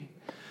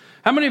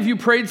How many of you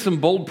prayed some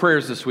bold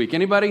prayers this week?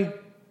 Anybody?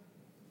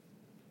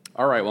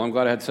 All right, well, I'm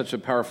glad I had such a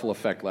powerful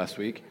effect last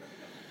week.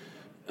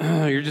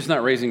 You're just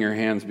not raising your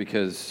hands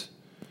because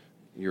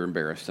you're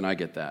embarrassed, and I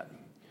get that.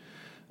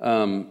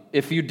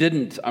 If you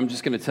didn't, I'm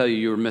just going to tell you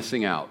you were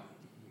missing out.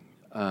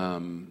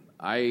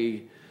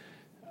 I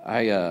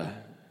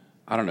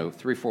don't know,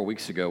 3-4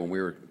 weeks ago when we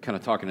were kind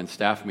of talking in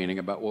staff meeting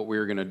about what we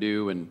were going to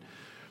do, and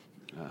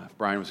if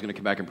Brian was going to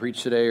come back and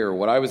preach today or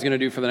what I was going to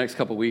do for the next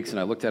couple of weeks, and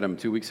I looked at him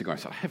 2 weeks ago, and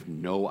I said, I have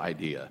no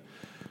idea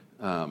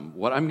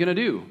what I'm going to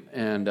do.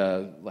 And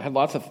I had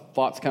lots of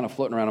thoughts kind of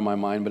floating around in my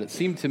mind, but it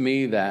seemed to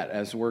me that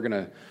as we're going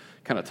to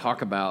kind of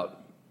talk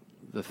about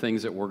the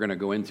things that we're going to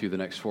go into the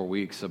next 4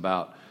 weeks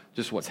about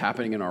just what's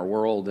happening in our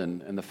world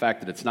and the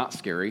fact that it's not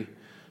scary,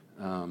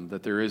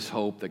 that there is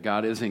hope, that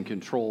God is in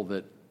control,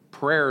 that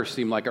prayer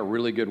seemed like a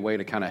really good way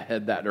to kind of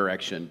head that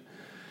direction.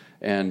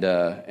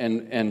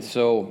 And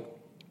so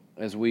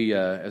as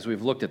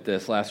we've looked at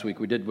this last week,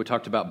 we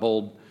talked about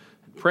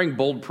praying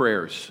bold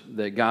prayers,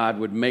 that God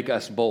would make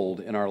us bold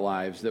in our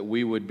lives, that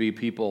we would be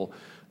people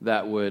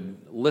that would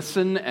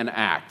listen and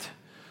act,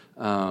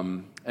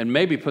 and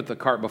maybe put the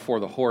cart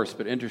before the horse.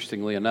 But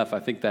interestingly enough, I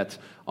think that's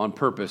on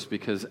purpose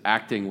because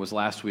acting was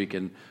last week,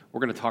 and we're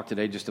going to talk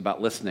today just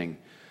about listening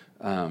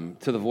to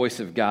the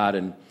voice of God.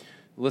 And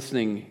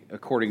listening,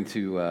 according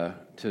to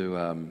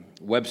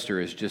Webster,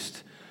 is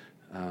just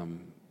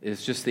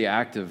the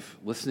act of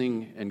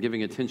listening and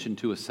giving attention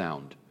to a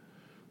sound.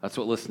 That's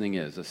what listening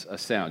is, a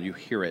sound. You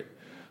hear it.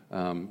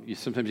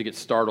 Sometimes you get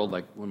startled,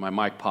 like when my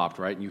mic popped,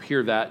 right? And you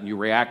hear that and you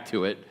react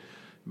to it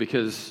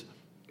because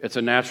it's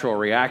a natural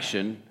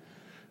reaction.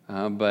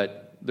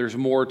 But there's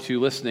more to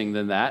listening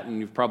than that. And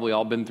you've probably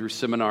all been through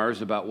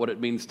seminars about what it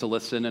means to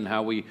listen and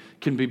how we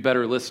can be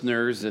better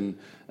listeners and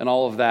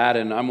all of that.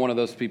 And I'm one of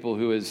those people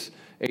who is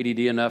ADD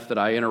enough that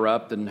I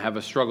interrupt and have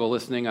a struggle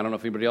listening. I don't know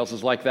if anybody else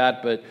is like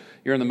that, but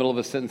you're in the middle of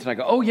a sentence and I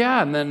go, oh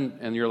yeah,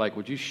 and you're like,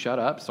 would you shut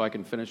up so I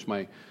can finish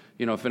my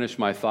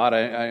thought?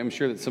 I'm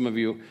sure that some of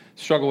you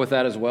struggle with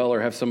that as well,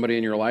 or have somebody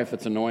in your life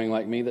that's annoying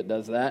like me that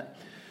does that.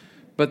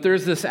 But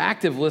there's this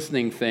active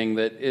listening thing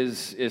that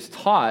is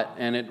taught,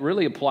 and it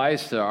really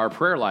applies to our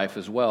prayer life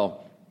as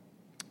well.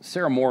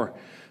 Sarah Moore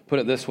put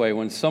it this way: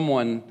 when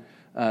someone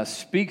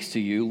speaks to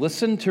you,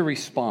 listen to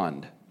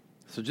respond.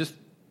 So just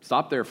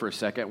stop there for a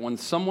second. When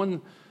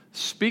someone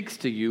speaks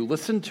to you,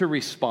 listen to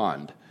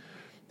respond.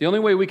 The only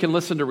way we can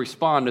listen to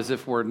respond is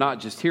if we're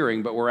not just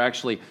hearing, but we're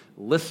actually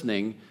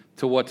listening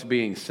to what's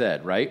being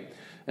said, right?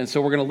 And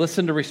so we're going to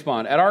listen to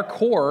respond. At our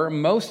core,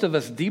 most of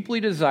us deeply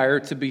desire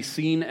to be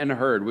seen and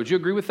heard. Would you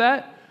agree with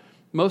that?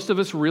 Most of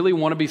us really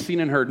want to be seen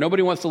and heard.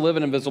 Nobody wants to live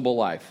an invisible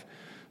life,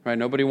 right?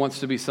 Nobody wants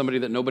to be somebody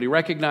that nobody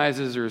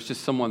recognizes, or is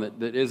just someone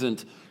that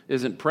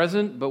isn't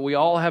present, but we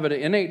all have an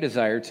innate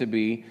desire to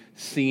be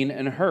seen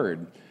and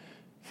heard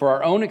for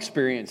our own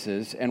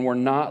experiences, and we're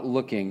not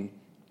looking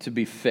to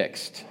be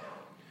fixed.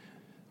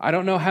 I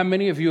don't know how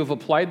many of you have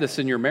applied this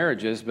in your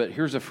marriages, but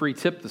here's a free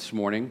tip this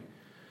morning.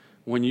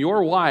 When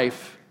your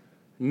wife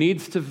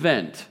needs to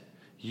vent,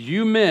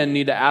 you men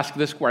need to ask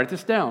this, write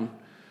this down.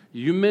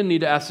 You men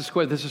need to ask this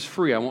question. This is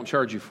free. I won't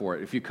charge you for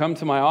it. If you come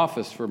to my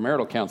office for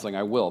marital counseling,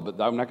 I will,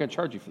 but I'm not going to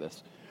charge you for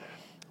this.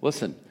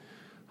 Listen,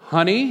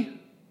 honey,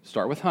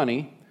 start with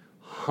honey,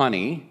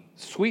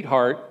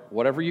 sweetheart,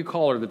 whatever you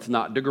call her that's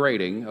not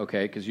degrading,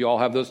 okay, because you all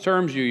have those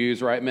terms you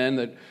use, right, men,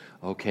 that,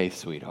 okay,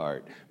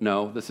 sweetheart.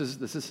 No, this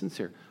is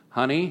sincere.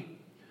 Honey,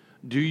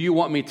 do you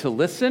want me to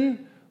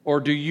listen, or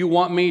do you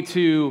want me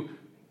to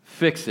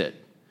fix it?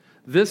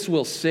 This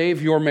will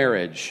save your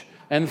marriage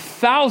and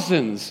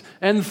thousands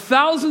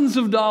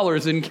of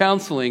dollars in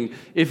counseling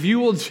if you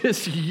will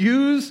just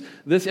use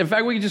this. In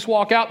fact, we can just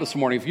walk out this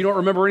morning. If you don't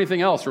remember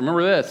anything else,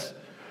 remember this.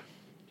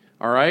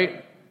 All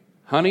right?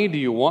 Honey, do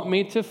you want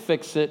me to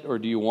fix it, or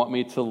do you want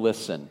me to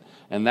listen?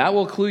 And that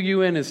will clue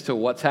you in as to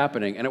what's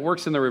happening. And it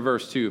works in the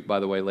reverse too, by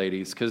the way,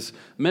 ladies, because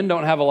men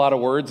don't have a lot of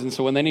words, and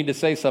so when they need to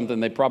say something,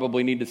 they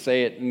probably need to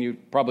say it, and you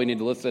probably need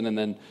to listen and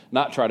then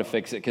not try to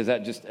fix it, because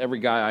that just, every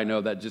guy I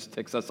know, that just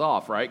ticks us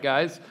off, right,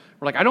 guys?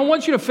 We're like, I don't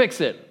want you to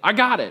fix it. I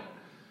got it,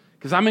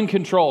 because I'm in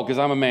control, because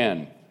I'm a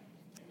man.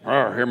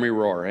 Hear me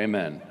roar.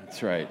 Amen.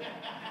 That's right.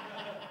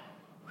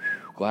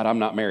 Glad I'm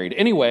not married.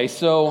 Anyway,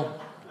 so...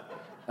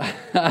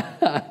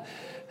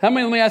 let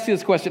me ask you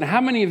this question.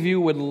 How many of you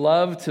would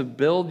love to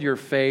build your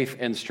faith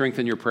and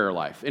strengthen your prayer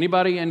life?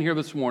 Anybody in here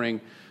this morning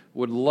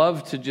would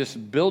love to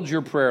just build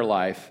your prayer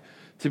life,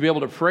 to be able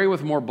to pray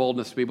with more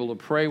boldness, to be able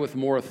to pray with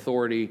more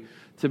authority,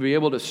 to be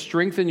able to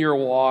strengthen your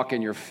walk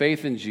and your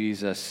faith in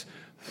Jesus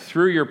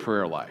through your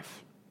prayer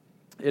life?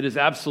 It is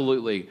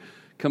absolutely,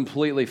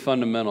 completely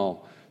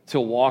fundamental to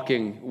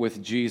walking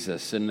with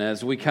Jesus. And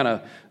as we kind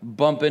of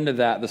bump into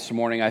that this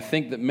morning, I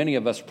think that many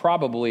of us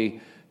probably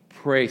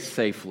pray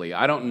safely.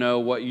 I don't know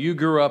what you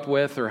grew up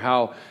with or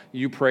how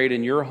you prayed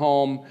in your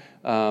home,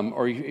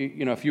 or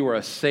if you were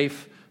a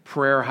safe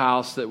prayer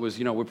house that was,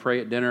 we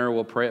pray at dinner,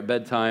 we'll pray at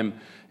bedtime.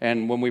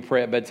 And when we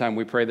pray at bedtime,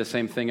 we pray the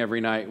same thing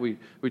every night.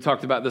 We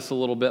talked about this a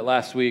little bit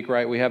last week,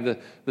 right? We have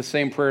the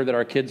same prayer that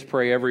our kids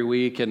pray every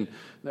week and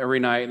every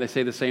night. They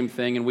say the same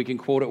thing, and we can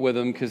quote it with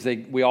them because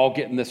we all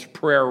get in this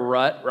prayer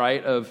rut,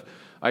 right?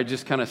 I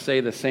just kind of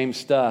say the same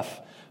stuff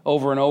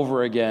over and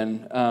over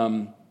again.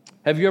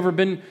 Have you ever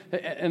been,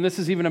 and this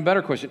is even a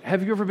better question,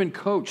 have you ever been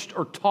coached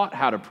or taught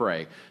how to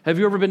pray? Have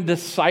you ever been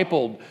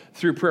discipled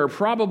through prayer?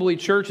 Probably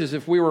churches,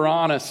 if we were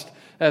honest,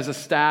 as a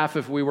staff,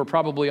 if we were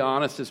probably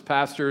honest as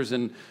pastors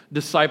and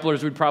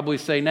disciplers, we'd probably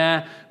say,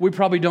 nah, we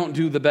probably don't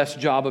do the best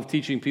job of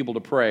teaching people to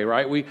pray,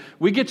 right?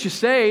 We get you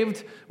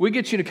saved, we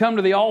get you to come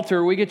to the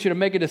altar, we get you to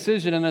make a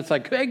decision, and it's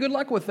like, hey, good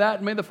luck with that,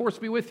 and may the force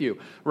be with you,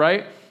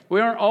 right? We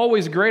aren't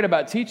always great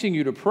about teaching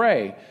you to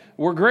pray.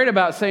 We're great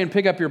about saying,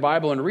 pick up your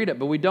Bible and read it,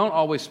 but we don't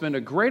always spend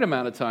a great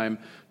amount of time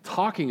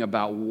talking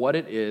about what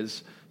it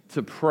is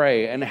to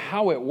pray and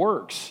how it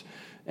works.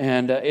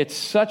 And it's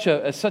such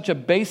a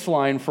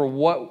baseline for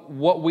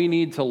what we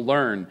need to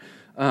learn.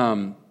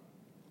 And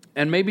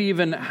maybe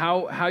even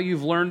how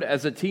you've learned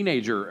as a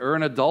teenager or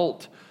an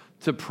adult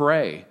to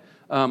pray.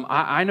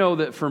 I know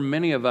that for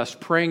many of us,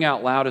 praying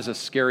out loud is a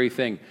scary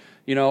thing.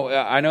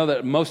 I know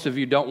that most of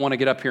you don't want to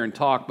get up here and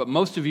talk, but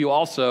most of you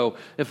also,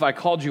 if I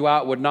called you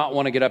out, would not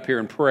want to get up here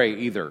and pray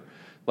either.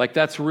 Like,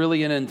 that's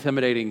really an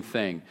intimidating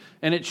thing,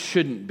 and it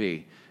shouldn't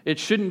be. It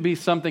shouldn't be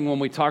something when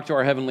we talk to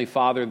our Heavenly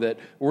Father that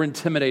we're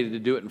intimidated to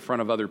do it in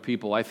front of other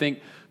people. I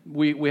think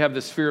we have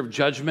this fear of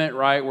judgment,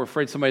 right? We're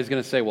afraid somebody's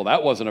going to say, well,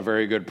 that wasn't a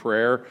very good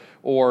prayer,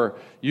 or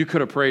you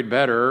could have prayed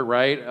better,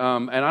 right?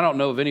 And I don't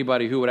know of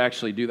anybody who would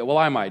actually do that. Well,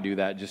 I might do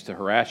that just to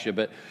harass you,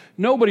 but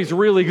nobody's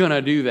really going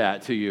to do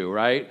that to you,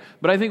 right?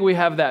 But I think we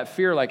have that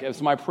fear, like,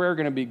 is my prayer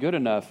going to be good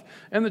enough?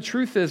 And the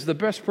truth is, the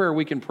best prayer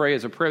we can pray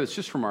is a prayer that's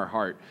just from our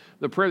heart,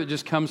 the prayer that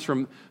just comes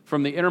from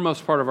the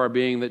innermost part of our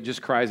being that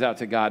just cries out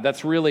to God.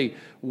 That's really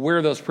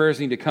where those prayers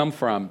need to come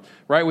from,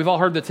 right? We've all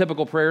heard the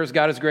typical prayers,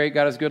 God is great,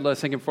 God is good,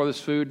 let's thank Him for this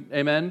food,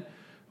 amen,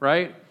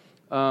 right?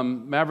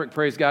 Maverick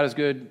prays, God is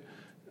good,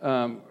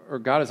 or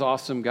God is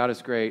awesome, God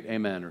is great,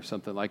 amen, or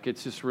something. Like,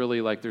 it's just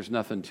really like there's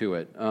nothing to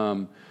it.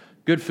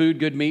 Good food,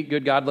 good meat,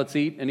 good God, let's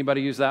eat.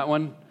 Anybody use that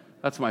one?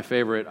 That's my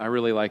favorite. I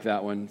really like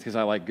that one because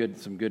I like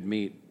some good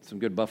meat, some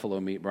good buffalo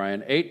meat,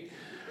 Brian.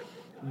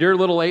 Dear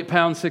little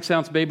 8-pound,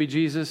 6-ounce baby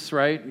Jesus,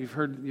 right? You've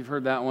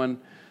heard that one.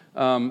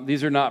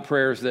 These are not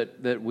prayers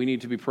that we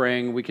need to be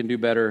praying. We can do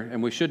better,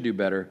 and we should do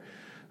better.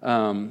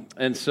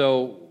 And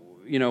so,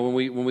 when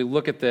we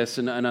look at this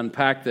and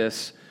unpack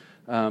this,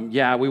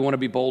 we want to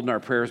be bold in our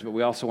prayers, but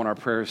we also want our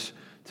prayers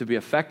to be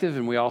effective,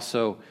 and we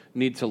also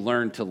need to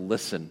learn to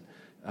listen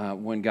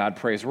when God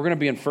prays. We're going to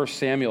be in 1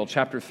 Samuel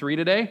chapter 3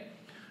 today.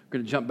 We're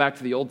going to jump back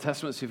to the Old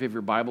Testament. See if you have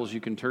your Bibles,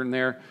 you can turn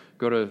there,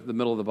 go to the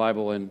middle of the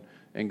Bible and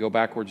go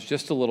backwards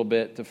just a little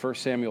bit to 1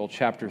 Samuel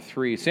chapter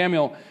 3.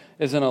 Samuel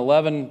is an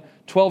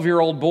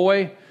 12-year-old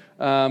boy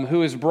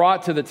who is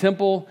brought to the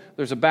temple.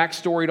 There's a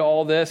backstory to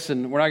all this,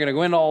 and we're not going to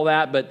go into all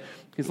that, but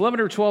he's an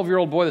 11 or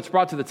 12-year-old boy that's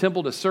brought to the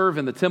temple to serve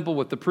in the temple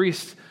with the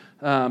priest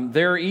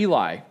there,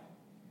 Eli.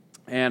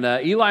 And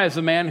Eli is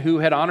a man who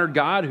had honored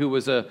God, who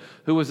was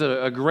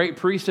a great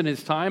priest in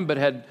his time, but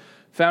had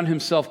found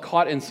himself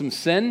caught in some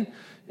sin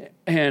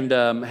and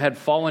had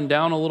fallen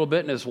down a little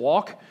bit in his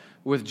walk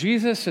with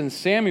Jesus, and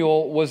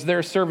Samuel was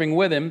there serving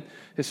with him.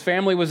 His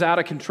family was out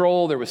of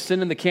control. There was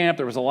sin in the camp.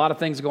 There was a lot of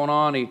things going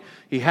on.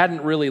 He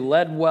hadn't really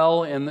led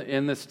well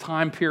in this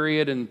time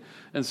period,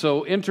 and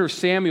so enter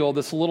Samuel,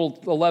 this little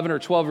 11 or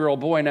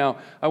 12-year-old boy. Now,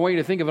 I want you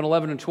to think of an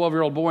 11 and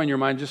 12-year-old boy in your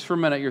mind just for a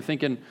minute. You're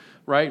thinking,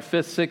 right,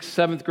 5th, 6th,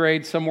 7th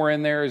grade, somewhere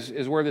in there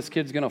is where this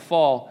kid's going to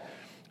fall.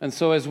 And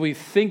so as we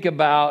think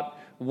about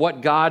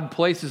what God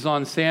places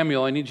on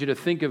Samuel, I need you to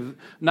think of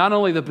not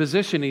only the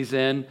position he's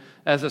in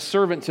as a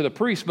servant to the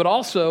priest, but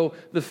also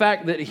the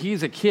fact that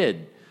he's a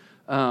kid.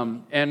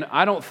 And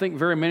I don't think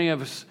very many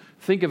of us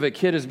think of a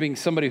kid as being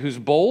somebody who's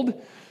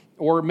bold,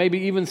 or maybe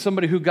even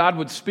somebody who God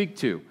would speak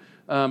to.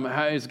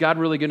 Is God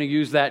really going to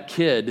use that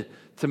kid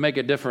to make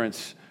a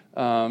difference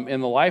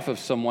in the life of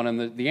someone?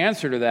 And the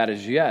answer to that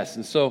is yes.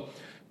 And so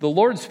the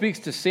Lord speaks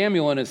to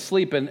Samuel in his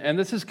sleep, and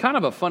this is kind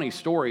of a funny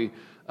story.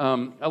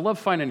 I love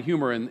finding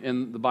humor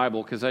in the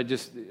Bible because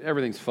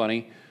everything's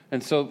funny.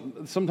 And so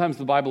sometimes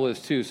the Bible is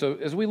too. So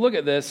as we look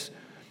at this,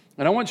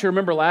 and I want you to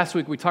remember last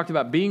week we talked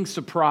about being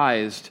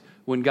surprised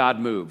when God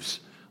moves.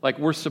 Like,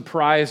 we're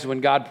surprised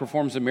when God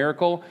performs a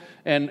miracle,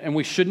 and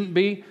we shouldn't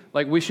be.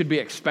 Like, we should be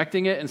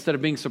expecting it instead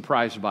of being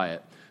surprised by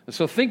it. And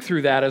so think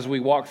through that as we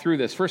walk through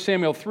this. 1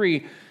 Samuel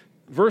 3,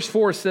 verse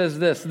 4 says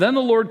this, "Then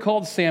the Lord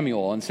called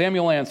Samuel, and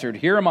Samuel answered,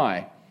 'Here am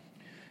I.'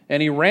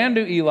 And he ran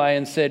to Eli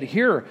and said,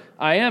 'Here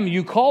I am,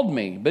 you called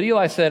me.' But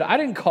Eli said, 'I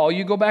didn't call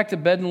you, go back to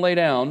bed and lay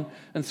down.'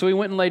 And so he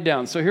went and laid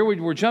down." So here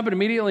we're jumping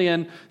immediately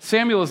in.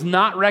 Samuel is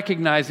not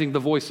recognizing the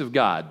voice of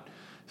God.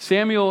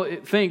 Samuel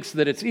thinks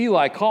that it's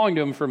Eli calling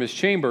to him from his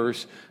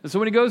chambers. And so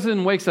when he goes in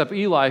and wakes up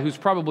Eli, who's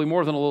probably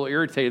more than a little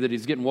irritated that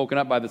he's getting woken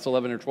up by this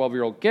 11 or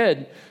 12-year-old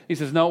kid, he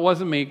says, no, it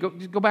wasn't me.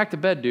 Go back to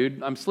bed,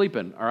 dude. I'm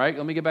sleeping, all right?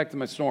 Let me get back to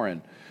my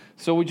snoring.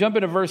 So we jump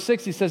into verse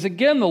 6. He says,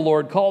 again, the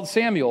Lord called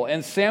Samuel.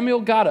 And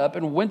Samuel got up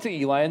and went to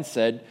Eli and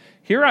said,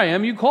 here I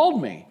am, you called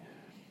me.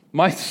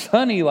 My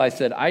son Eli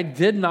said, I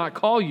did not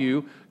call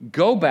you.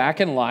 Go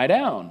back and lie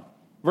down.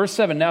 Verse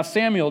 7, now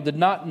Samuel did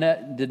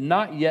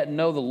not yet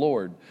know the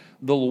Lord.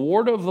 The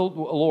word of the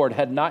Lord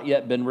had not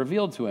yet been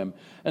revealed to him.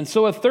 And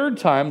so a third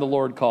time the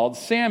Lord called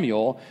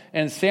Samuel,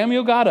 and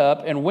Samuel got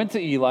up and went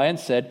to Eli and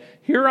said,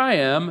 here I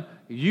am,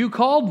 you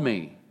called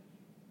me.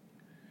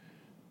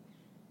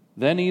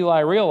 Then Eli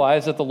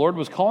realized that the Lord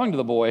was calling to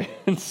the boy,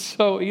 and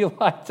so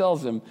Eli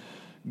tells him,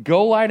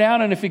 go lie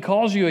down, and if he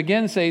calls you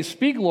again, say,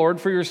 speak, Lord,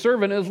 for your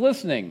servant is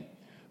listening,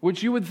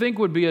 which you would think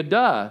would be a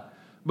duh.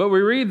 But we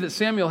read that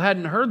Samuel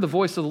hadn't heard the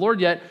voice of the Lord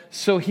yet,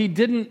 so he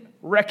didn't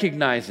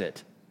recognize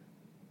it.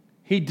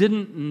 He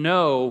didn't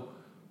know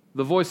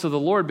the voice of the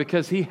Lord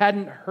because he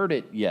hadn't heard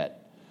it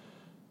yet.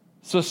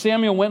 So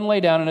Samuel went and lay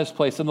down in his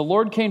place, and the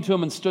Lord came to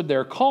him and stood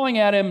there, calling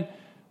at him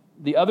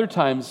the other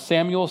times,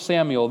 Samuel,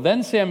 Samuel.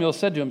 Then Samuel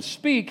said to him,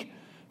 speak,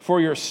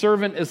 for your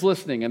servant is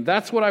listening. And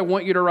that's what I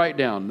want you to write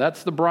down.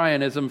 That's the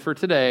Brianism for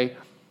today.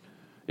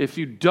 If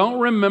you don't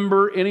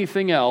remember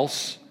anything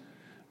else,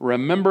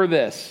 remember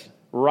this.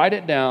 Write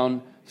it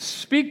down.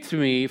 Speak to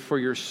me, for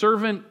your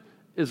servant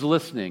is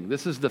listening.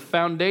 This is the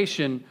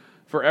foundation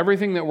for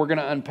everything that we're going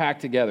to unpack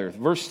together.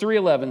 Verse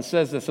 3:11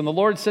 says this, and the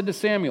Lord said to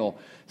Samuel,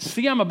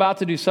 see, I'm about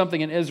to do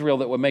something in Israel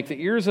that will make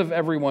the ears of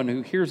everyone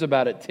who hears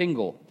about it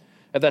tingle.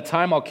 At that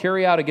time, I'll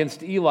carry out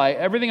against Eli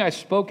everything I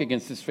spoke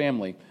against his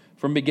family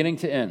from beginning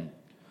to end.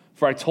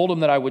 For I told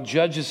him that I would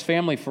judge his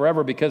family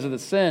forever because of the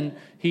sin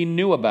he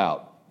knew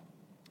about.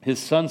 His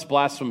sons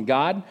blasphemed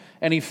God,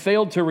 and he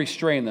failed to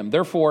restrain them.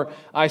 Therefore,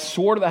 I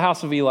swore to the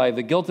house of Eli,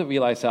 the guilt of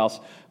Eli's house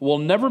will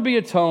never be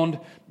atoned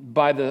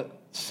by the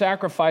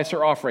sacrifice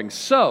or offering.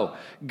 So,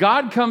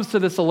 God comes to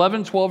this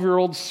 11,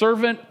 12-year-old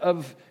servant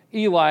of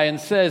Eli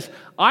and says,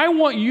 I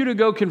want you to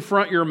go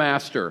confront your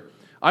master.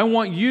 I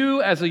want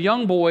you as a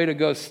young boy to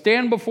go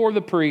stand before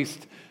the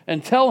priest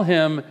and tell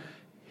him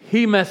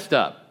he messed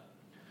up.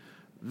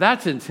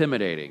 That's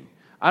intimidating.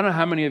 I don't know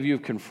how many of you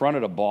have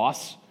confronted a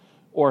boss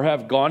or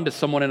have gone to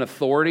someone in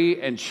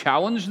authority and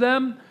challenged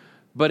them,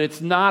 but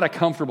it's not a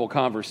comfortable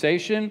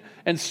conversation,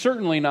 and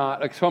certainly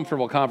not a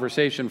comfortable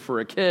conversation for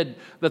a kid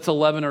that's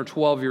 11 or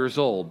 12 years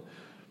old.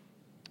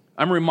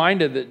 I'm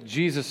reminded that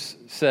Jesus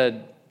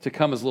said to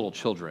come as little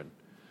children,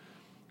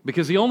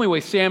 because the only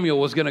way Samuel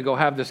was going to go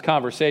have this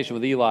conversation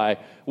with Eli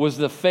was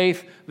the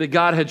faith that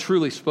God had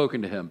truly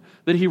spoken to him,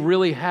 that he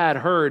really had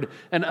heard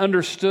and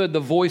understood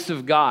the voice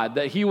of God,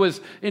 that he was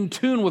in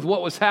tune with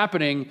what was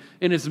happening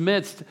in his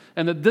midst,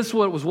 and that this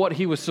was what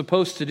he was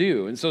supposed to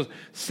do. And so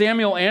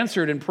Samuel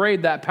answered and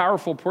prayed that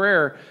powerful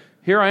prayer,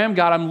 here I am,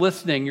 God, I'm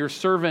listening. Your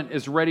servant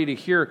is ready to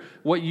hear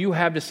what you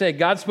have to say.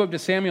 God spoke to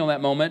Samuel in that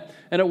moment,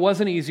 and it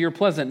wasn't easy or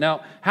pleasant.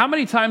 Now, how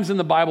many times in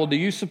the Bible do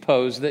you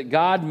suppose that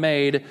God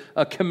made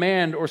a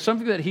command or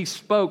something that he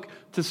spoke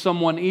to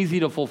someone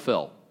easy to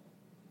fulfill?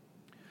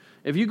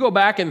 If you go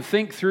back and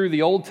think through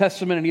the Old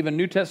Testament and even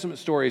New Testament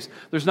stories,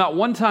 there's not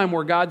one time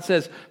where God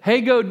says,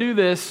 hey, go do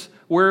this,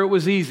 where it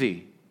was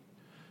easy.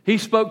 He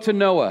spoke to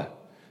Noah,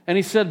 and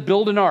he said,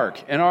 build an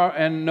ark.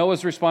 And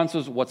Noah's response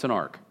was, what's an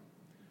ark?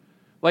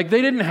 Like,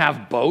 they didn't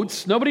have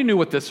boats. Nobody knew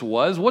what this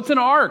was. What's an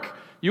ark?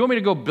 You want me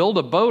to go build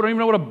a boat? I don't even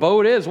know what a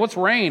boat is. What's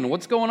rain?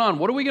 What's going on?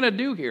 What are we going to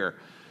do here?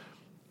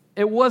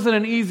 It wasn't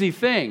an easy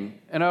thing.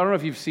 And I don't know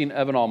if you've seen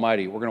Evan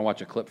Almighty. We're going to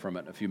watch a clip from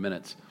it in a few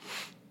minutes.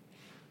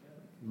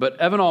 But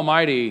Evan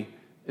Almighty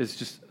is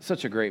just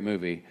such a great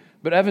movie.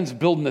 But Evan's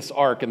building this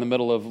ark in the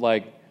middle of,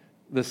 like,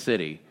 the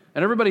city.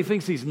 And everybody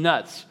thinks he's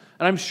nuts.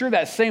 And I'm sure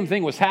that same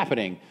thing was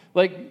happening.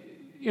 Like,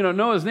 you know,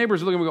 Noah's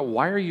neighbors are looking at him and go,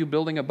 why are you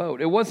building a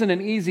boat? It wasn't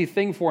an easy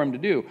thing for him to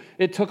do.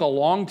 It took a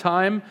long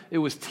time. It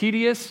was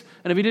tedious.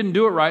 And if he didn't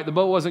do it right, the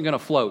boat wasn't going to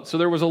float. So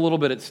there was a little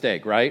bit at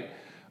stake, right?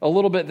 A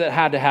little bit that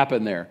had to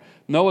happen there.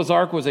 Noah's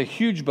Ark was a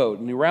huge boat,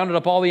 and he rounded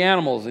up all the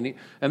animals. And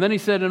then he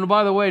said, and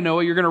by the way,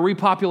 Noah, you're going to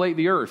repopulate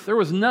the earth. There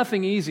was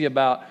nothing easy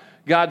about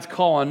God's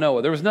call on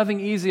Noah. There was nothing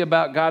easy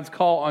about God's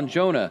call on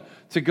Jonah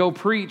to go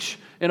preach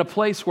in a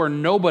place where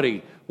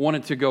nobody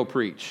wanted to go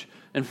preach.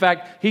 In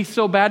fact, he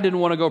so bad didn't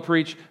want to go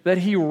preach that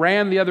he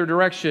ran the other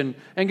direction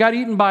and got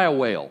eaten by a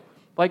whale.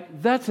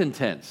 Like, that's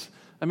intense.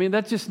 I mean,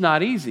 that's just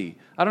not easy.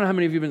 I don't know how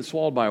many of you have been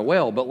swallowed by a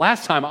whale, but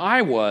last time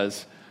I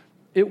was,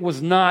 it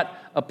was not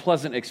a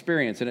pleasant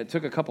experience, and it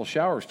took a couple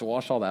showers to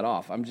wash all that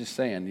off. I'm just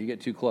saying, you get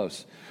too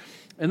close.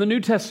 In the New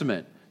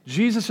Testament,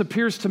 Jesus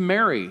appears to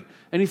Mary,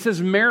 and he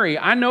says, Mary,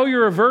 I know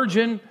you're a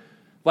virgin.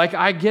 Like,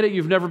 I get it,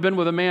 you've never been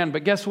with a man,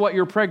 but guess what?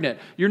 You're pregnant.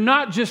 You're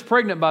not just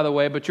pregnant, by the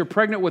way, but you're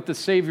pregnant with the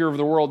Savior of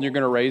the world, and you're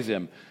going to raise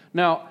him.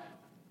 Now,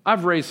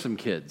 I've raised some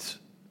kids,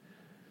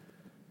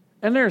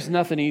 and there's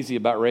nothing easy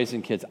about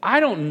raising kids. I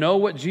don't know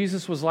what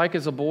Jesus was like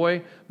as a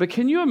boy, but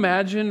can you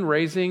imagine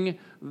raising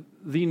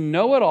the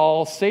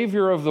know-it-all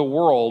Savior of the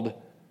world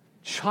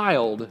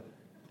child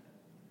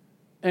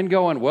and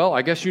going, well,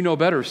 I guess you know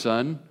better,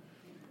 son.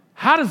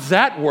 How does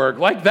that work?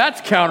 Like,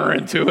 that's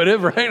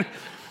counterintuitive, right?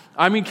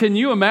 I mean, can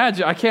you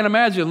imagine? I can't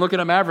imagine looking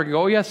at Maverick and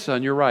go, oh, yes,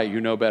 son, you're right.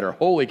 You know better.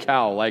 Holy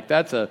cow. Like,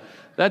 that's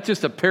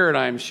just a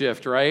paradigm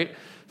shift, right?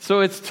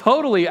 So it's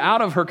totally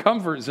out of her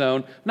comfort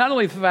zone. Not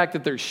only the fact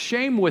that there's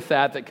shame with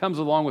that comes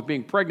along with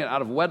being pregnant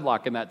out of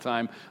wedlock in that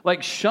time,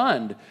 like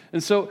shunned.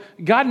 And so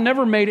God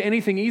never made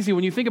anything easy.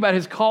 When you think about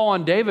his call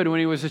on David when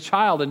he was a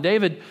child, and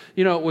David,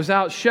 was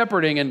out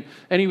shepherding and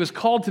he was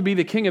called to be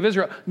the king of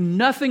Israel,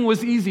 nothing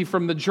was easy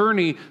from the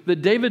journey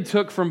that David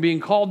took from being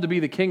called to be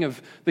the king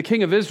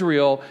of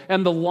Israel,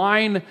 and the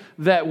line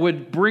that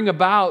would bring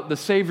about the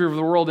Savior of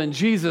the world in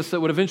Jesus that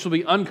would eventually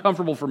be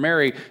uncomfortable for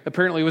Mary.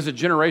 Apparently it was a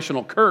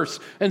generational curse.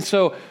 And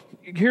so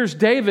here's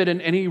David,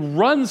 and he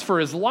runs for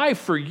his life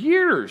for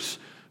years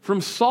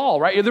from Saul,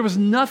 right? There was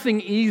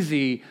nothing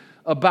easy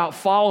about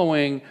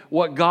following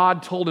what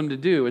God told him to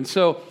do. And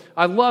so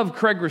I love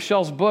Craig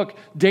Rochelle's book,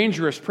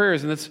 Dangerous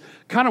Prayers, and that's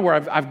kind of where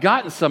I've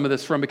gotten some of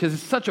this from, because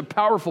it's such a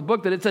powerful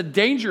book that it's a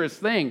dangerous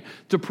thing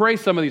to pray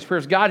some of these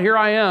prayers. God, here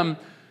I am.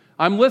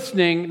 I'm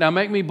listening. Now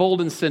make me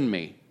bold and send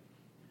me.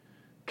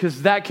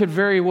 Because that could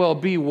very well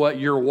be what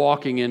you're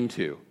walking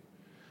into.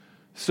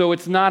 So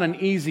it's not an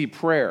easy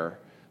prayer.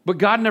 But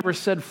God never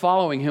said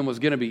following him was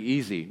going to be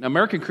easy. Now,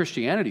 American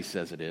Christianity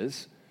says it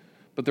is,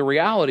 but the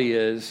reality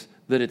is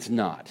that it's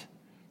not.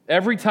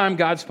 Every time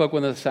God spoke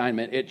with an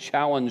assignment, it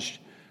challenged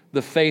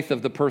the faith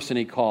of the person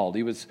he called.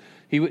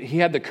 He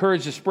had the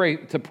courage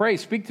to pray,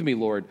 speak to me,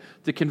 Lord,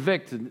 to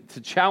convict,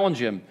 to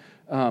challenge him,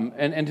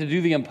 and to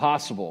do the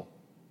impossible.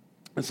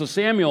 And so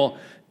Samuel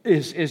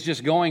is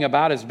just going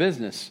about his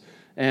business.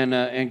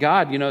 And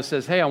God,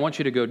 says, hey, I want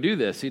you to go do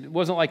this. It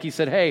wasn't like he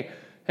said, hey,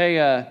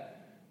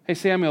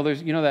 Samuel,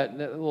 there's, that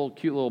little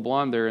cute little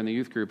blonde there in the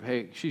youth group.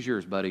 Hey, she's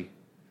yours, buddy.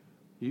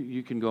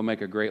 You can go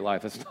make a great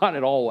life. That's not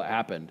at all what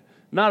happened.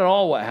 Not at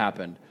all what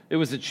happened. It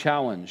was a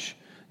challenge.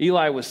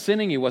 Eli was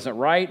sinning. He wasn't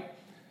right.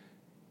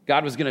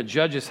 God was going to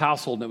judge his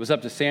household, and it was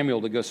up to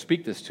Samuel to go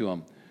speak this to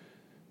him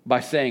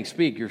by saying,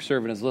 speak, your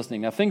servant is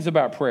listening. Now, things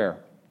about prayer.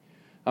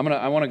 I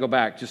want to go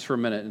back just for a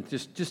minute and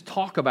just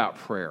talk about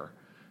prayer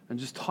and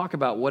just talk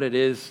about what it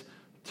is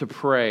to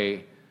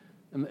pray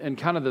and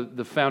kind of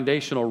the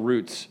foundational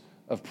roots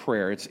of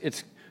prayer.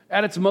 It's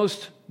at its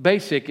most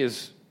basic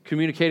is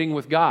communicating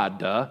with God,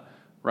 duh,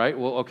 right?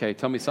 Well, okay,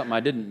 tell me something I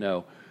didn't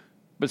know.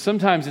 But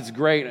sometimes it's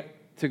great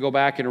to go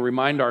back and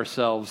remind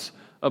ourselves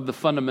of the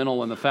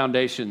fundamental and the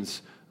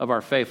foundations of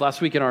our faith.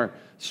 Last week in our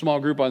small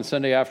group on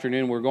Sunday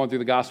afternoon, we were going through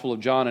the Gospel of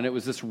John, and it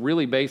was this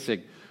really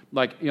basic,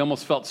 like you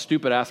almost felt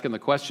stupid asking the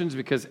questions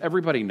because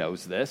everybody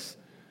knows this.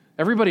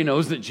 Everybody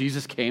knows that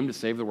Jesus came to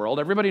save the world.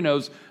 Everybody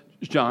knows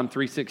John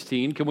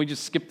 3:16. Can we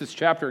just skip this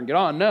chapter and get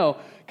on? No,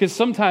 because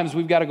sometimes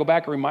we've got to go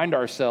back and remind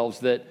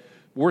ourselves that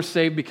we're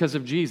saved because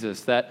of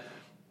Jesus, that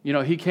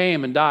he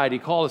came and died. He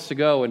called us to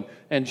go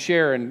and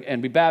share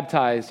and be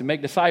baptized and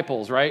make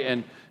disciples, right?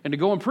 And to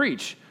go and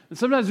preach. And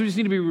sometimes we just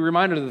need to be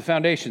reminded of the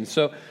foundation.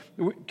 So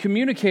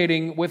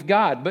communicating with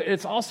God, but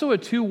it's also a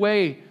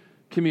two-way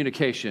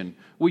communication.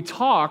 We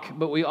talk,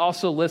 but we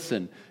also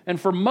listen. And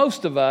for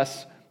most of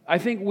us, I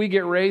think we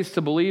get raised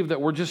to believe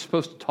that we're just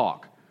supposed to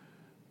talk.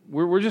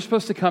 We're just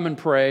supposed to come and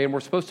pray, and we're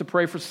supposed to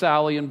pray for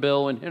Sally and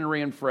Bill and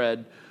Henry and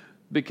Fred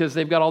because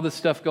they've got all this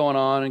stuff going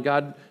on, and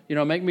God,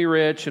 make me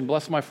rich and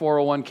bless my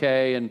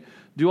 401k and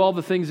do all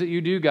the things that you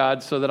do,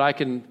 God, so that I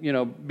can,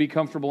 be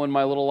comfortable in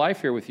my little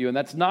life here with you. And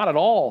that's not at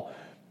all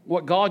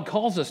what God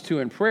calls us to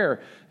in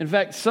prayer. In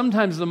fact,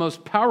 sometimes the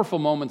most powerful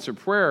moments of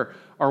prayer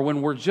are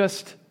when we're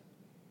just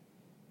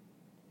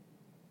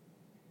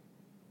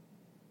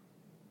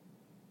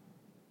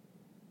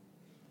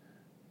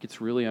gets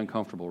really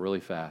uncomfortable really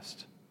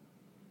fast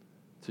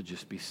to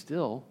just be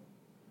still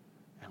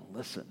and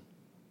listen.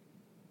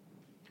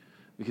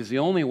 Because the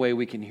only way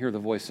we can hear the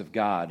voice of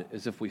God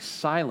is if we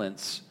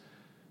silence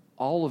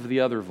all of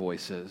the other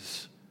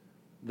voices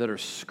that are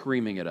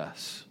screaming at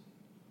us.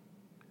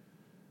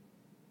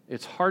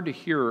 It's hard to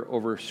hear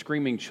over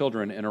screaming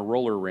children in a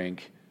roller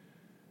rink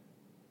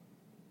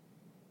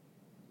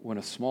when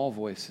a small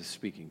voice is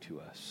speaking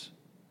to us.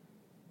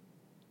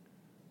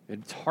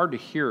 It's hard to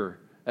hear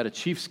at a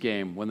Chiefs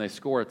game when they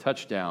score a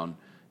touchdown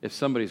if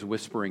somebody's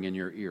whispering in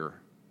your ear.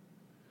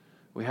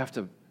 We have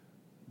to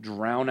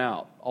drown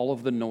out all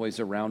of the noise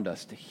around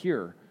us to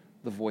hear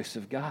the voice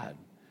of God.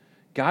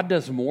 God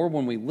does more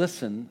when we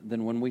listen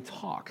than when we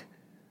talk.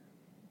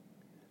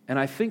 And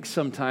I think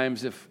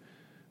sometimes if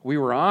we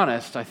were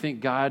honest, I think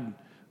God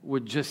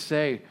would just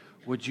say,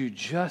 would you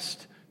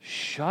just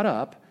shut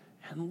up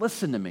and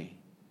listen to me?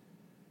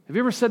 Have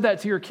you ever said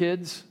that to your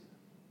kids?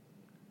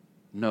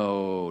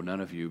 No,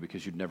 none of you,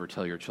 because you'd never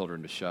tell your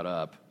children to shut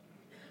up.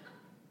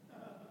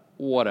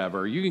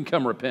 Whatever. You can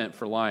come repent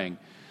for lying.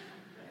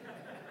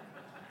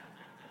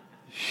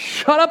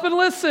 Shut up and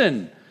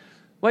listen.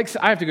 Like,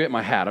 I have to go get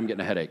my hat. I'm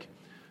getting a headache.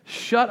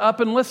 Shut up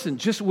and listen.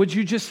 Would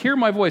you just hear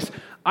my voice?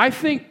 I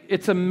think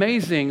it's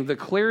amazing the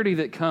clarity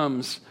that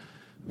comes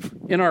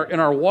in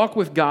our walk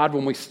with God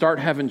when we start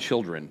having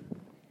children.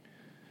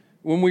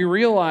 when we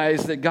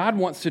realize that God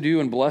wants to do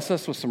and bless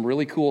us with some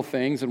really cool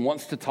things and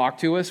wants to talk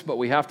to us, but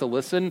we have to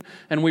listen,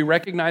 and we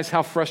recognize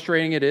how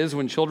frustrating it is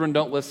when children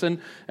don't listen,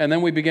 and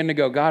then we begin to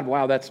go, God,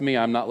 wow, that's me,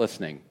 I'm not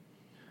listening.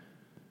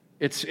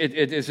 It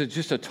is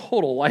just a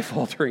total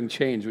life-altering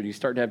change when you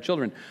start to have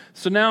children.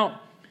 So now,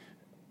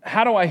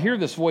 how do I hear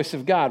this voice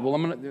of God? Well,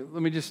 let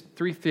me just,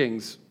 3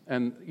 things,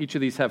 and each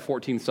of these have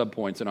 14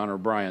 subpoints in honor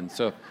of Brian.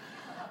 So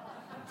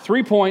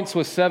 3 points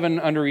with 7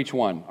 under each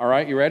one. All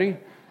right, you ready?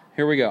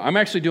 Here we go. I'm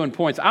actually doing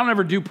points. I don't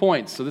ever do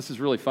points, so this is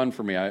really fun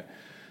for me.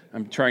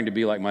 I'm trying to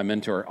be like my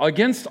mentor.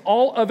 Against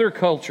all other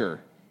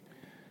culture,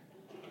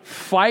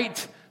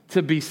 fight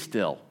to be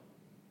still.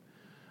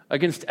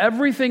 Against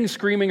everything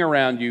screaming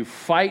around you,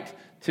 fight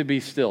to be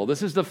still.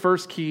 This is the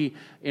first key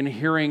in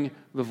hearing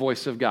the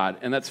voice of God,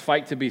 and that's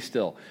fight to be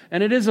still.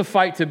 And it is a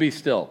fight to be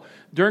still.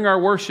 During our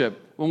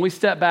worship, when we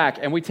step back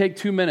and we take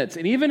 2 minutes,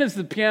 and even as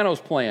the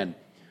piano's playing,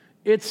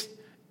 it's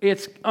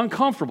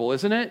uncomfortable,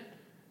 isn't it?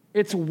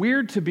 It's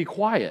weird to be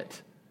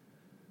quiet.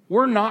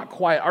 We're not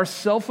quiet. Our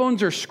cell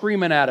phones are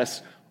screaming at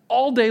us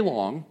all day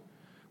long.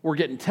 We're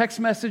getting text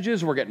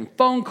messages, we're getting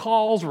phone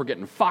calls, we're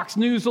getting Fox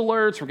News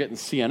alerts, we're getting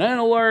CNN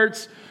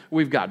alerts,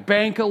 we've got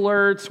bank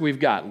alerts, we've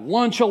got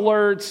lunch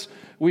alerts,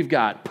 we've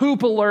got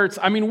poop alerts.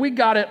 I mean, we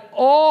got it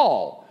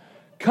all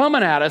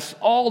coming at us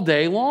all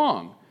day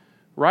long,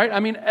 right? I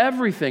mean,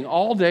 everything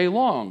all day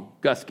long.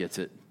 Gus gets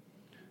it.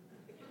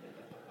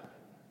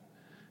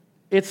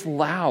 It's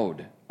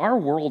loud. Our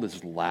world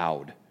is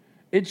loud.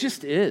 It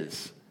just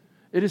is.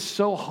 It is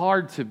so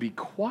hard to be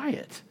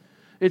quiet.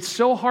 It's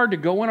so hard to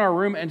go in our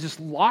room and just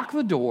lock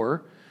the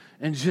door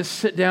and just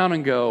sit down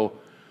and go,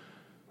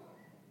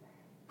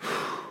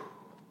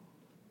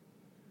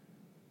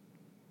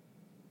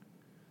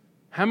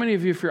 how many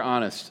of you, if you're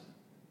honest,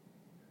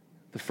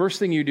 the first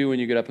thing you do when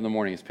you get up in the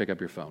morning is pick up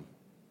your phone?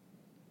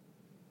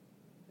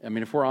 I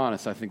mean, if we're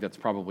honest, I think that's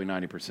probably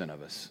 90%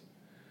 of us.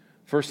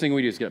 First thing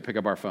we do is pick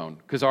up our phone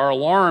because our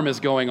alarm is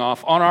going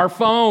off on our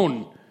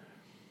phone.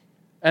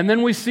 And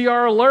then we see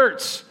our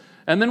alerts.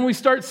 And then we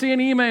start seeing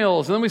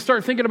emails. And then we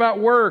start thinking about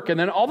work. And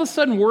then all of a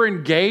sudden we're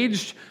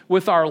engaged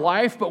with our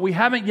life, but we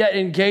haven't yet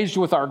engaged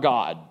with our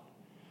God.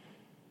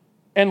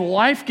 And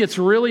life gets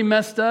really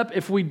messed up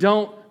if we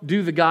don't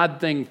do the God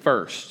thing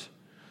first.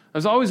 I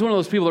was always one of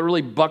those people that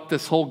really bucked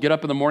this whole get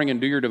up in the morning and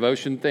do your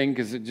devotion thing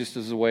because it just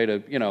is a way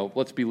to,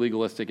 let's be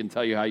legalistic and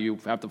tell you how you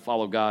have to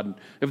follow God. And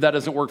if that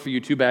doesn't work for you,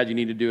 too bad, you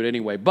need to do it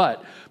anyway.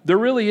 But there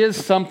really is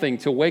something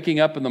to waking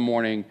up in the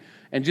morning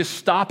and just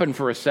stopping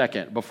for a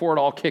second before it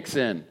all kicks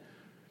in.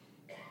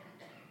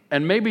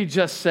 And maybe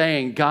just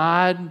saying,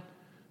 God,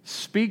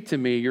 speak to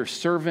me, your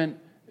servant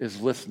is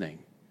listening.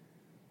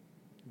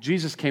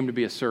 Jesus came to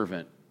be a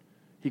servant.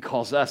 He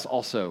calls us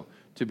also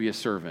to be a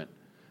servant.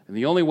 And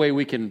the only way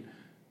we can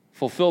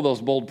fulfill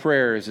those bold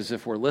prayers is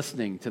if we're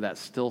listening to that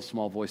still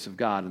small voice of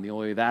God. And the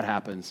only way that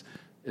happens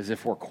is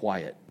if we're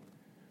quiet.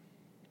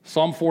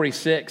 Psalm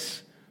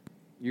 46,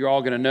 you're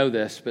all going to know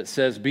this, but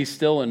says, be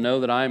still and know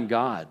that I am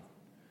God.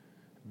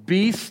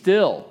 Be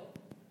still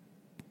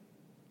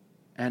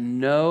and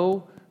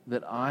know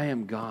that I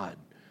am God.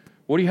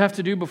 What do you have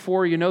to do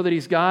before you know that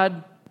he's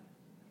God?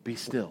 Be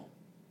still.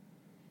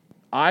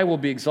 I will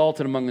be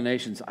exalted among the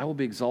nations. I will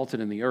be exalted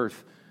in the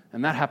earth.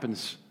 And that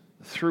happens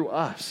through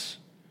us.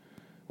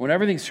 When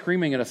everything's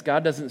screaming at us,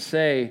 God doesn't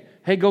say,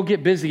 hey, go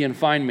get busy and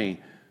find me.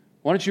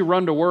 Why don't you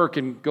run to work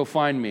and go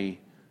find me?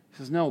 He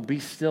says, no, be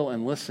still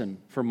and listen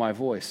for my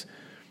voice.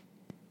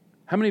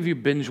 How many of you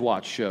binge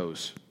watch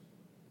shows?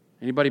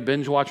 Anybody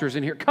binge watchers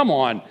in here? Come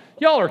on,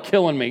 y'all are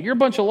killing me. You're a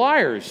bunch of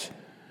liars.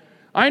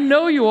 I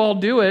know you all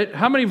do it.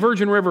 How many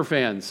Virgin River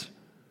fans?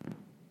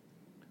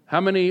 How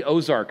many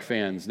Ozark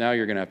fans? Now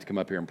you're going to have to come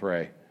up here and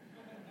pray.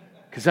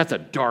 Because that's a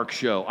dark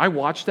show. I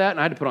watched that, and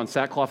I had to put on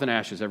sackcloth and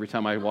ashes every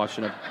time I watched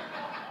it.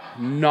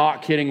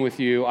 Not kidding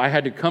with you. I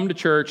had to come to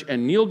church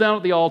and kneel down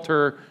at the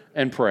altar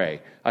and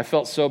pray. I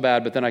felt so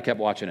bad, but then I kept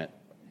watching it.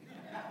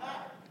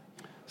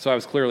 So I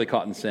was clearly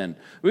caught in sin.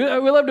 We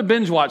love to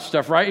binge watch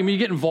stuff, right? I mean, you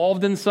get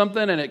involved in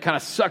something and it kind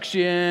of sucks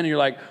you in, and you're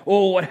like,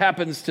 oh, what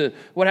happens to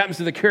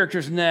the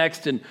characters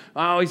next? And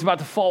oh, he's about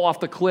to fall off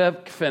the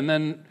cliff, and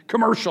then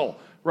commercial,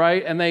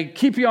 right? And they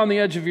keep you on the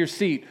edge of your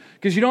seat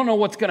because you don't know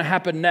what's going to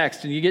happen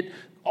next, and you get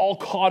all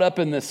caught up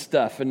in this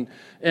stuff, and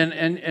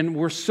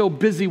we're so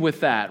busy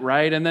with that,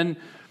 right? And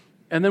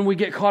then we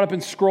get caught up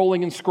in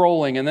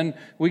scrolling, and then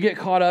we get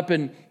caught up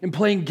in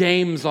playing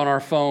games on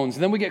our phones,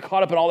 and then we get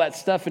caught up in all that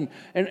stuff,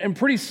 and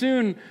pretty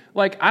soon,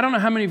 like, I don't know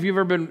how many of you have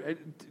ever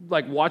been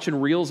like watching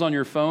reels on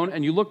your phone,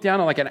 and you look down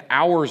and like an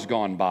hour's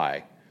gone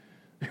by.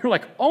 You're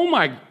like, oh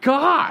my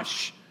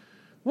gosh,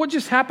 what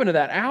just happened to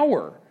that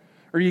hour?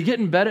 Or you get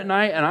in bed at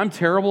night, and I'm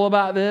terrible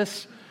about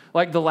this.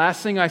 Like, the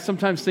last thing I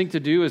sometimes think to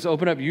do is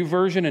open up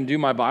YouVersion and do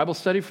my Bible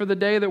study for the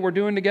day that we're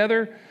doing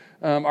together.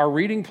 Our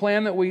reading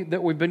plan that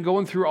we've been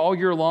going through all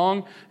year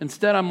long.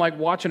 Instead, I'm like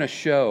watching a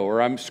show, or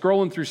I'm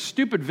scrolling through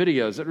stupid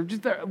videos that are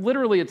just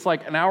literally, it's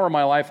like an hour of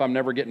my life I'm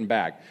never getting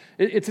back.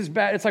 It's as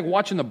bad. It's like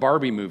watching the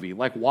Barbie movie.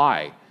 Like,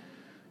 why?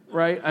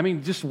 Right? I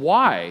mean, just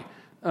why?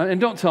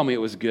 And don't tell me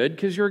it was good,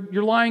 because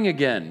you're lying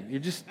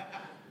again.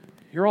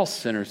 You're all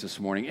sinners this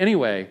morning.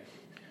 Anyway,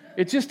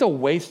 it's just a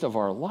waste of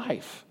our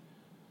life.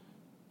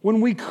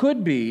 When we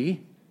could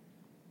be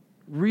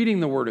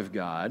reading the Word of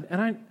God,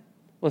 and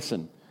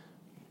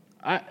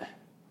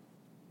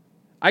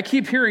I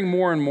keep hearing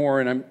more and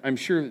more, and I'm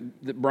sure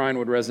that Brian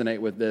would resonate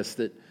with this,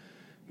 that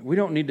we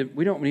don't need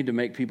to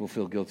make people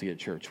feel guilty at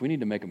church. We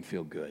need to make them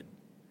feel good.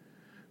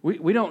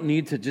 We don't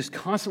need to just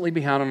constantly be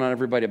hounding on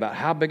everybody about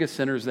how big of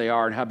sinners they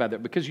are and how bad they're,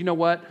 because you know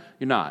what?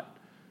 You're not.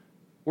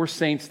 We're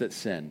saints that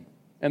sin.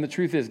 And the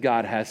truth is,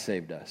 God has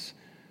saved us.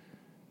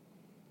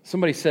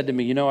 Somebody said to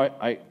me,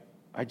 I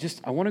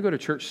want to go to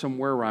church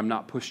somewhere where I'm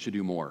not pushed to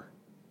do more.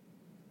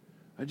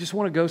 I just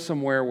want to go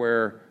somewhere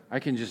where I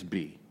can just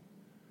be,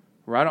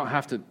 where I don't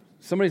have to,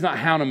 somebody's not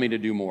hounding me to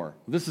do more.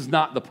 This is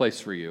not the place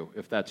for you,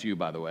 if that's you,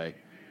 by the way.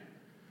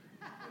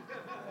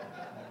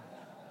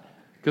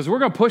 Because we're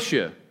going to push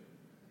you.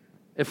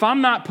 If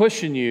I'm not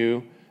pushing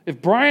you,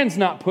 if Brian's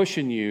not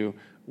pushing you,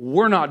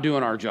 we're not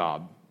doing our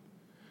job.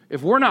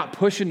 If we're not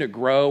pushing to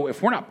grow,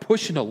 if we're not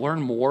pushing to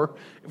learn more,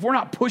 if we're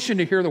not pushing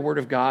to hear the Word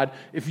of God,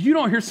 if you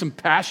don't hear some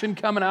passion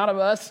coming out of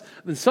us,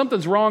 then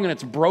something's wrong and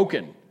it's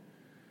broken.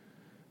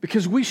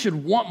 Because we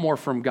should want more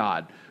from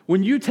God.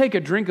 When you take a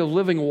drink of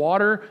living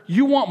water,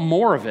 you want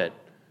more of it.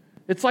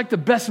 It's like the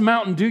best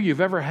Mountain Dew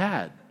you've ever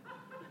had.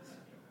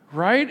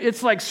 Right?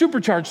 It's like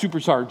supercharged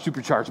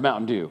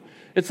Mountain Dew.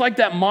 It's like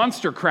that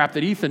monster crap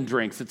that Ethan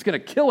drinks. It's going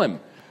to kill him.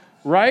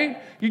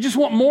 Right? You just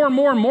want more and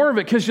more and more of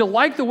it because you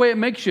like the way it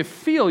makes you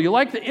feel. You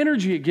like the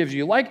energy it gives you.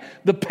 You like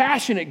the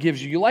passion it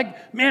gives you. You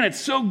like, man, it's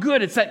so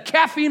good. It's that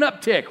caffeine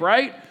uptick,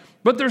 right?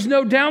 But there's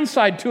no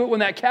downside to it when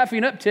that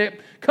caffeine uptick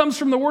comes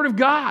from the Word of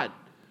God.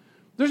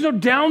 There's no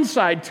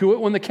downside to it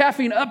when the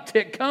caffeine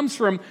uptick comes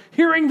from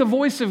hearing the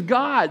voice of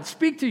God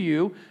speak to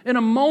you in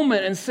a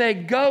moment and say,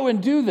 go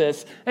and do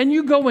this. And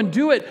you go and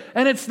do it,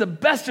 and it's the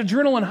best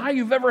adrenaline high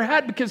you've ever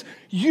had because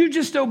you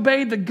just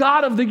obeyed the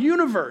God of the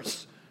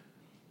universe.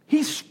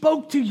 He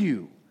spoke to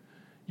you.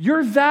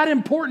 You're that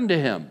important to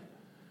him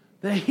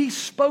that he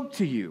spoke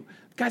to you.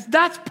 Guys,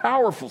 that's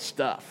powerful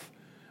stuff.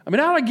 I mean,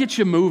 it ought to get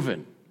you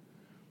moving.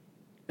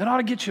 It ought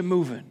to get you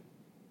moving.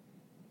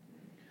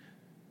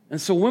 And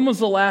so when was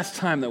the last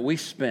time that we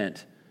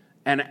spent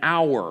an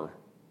hour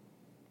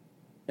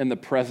in the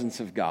presence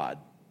of God?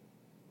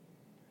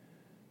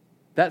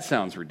 That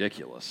sounds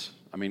ridiculous.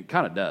 I mean, it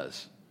kind of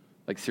does.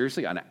 Like,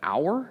 seriously, an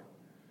hour?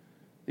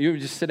 You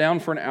would just sit down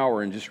for an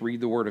hour and just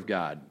read the Word of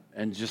God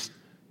and just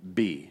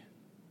be.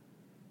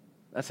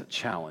 That's a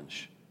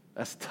challenge.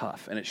 That's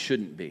tough, and it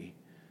shouldn't be.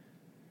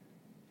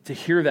 To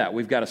hear that,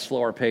 we've got to slow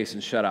our pace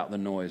and shut out the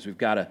noise. We've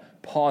got to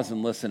pause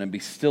and listen and be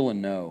still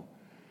and know.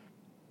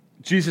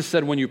 Jesus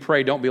said when you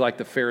pray, don't be like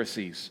the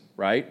Pharisees,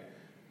 right?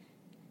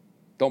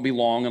 Don't be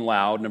long and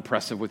loud and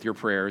impressive with your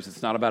prayers.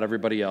 It's not about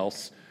everybody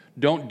else.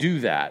 Don't do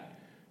that.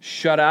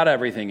 Shut out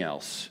everything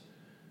else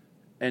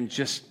and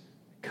just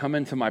come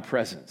into my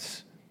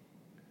presence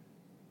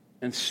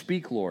and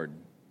speak, Lord.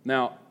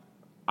 Now,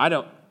 I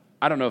don't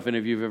know if any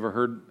of you have ever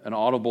heard an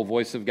audible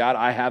voice of God.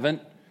 I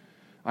haven't.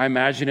 I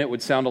imagine it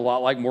would sound a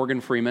lot like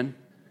Morgan Freeman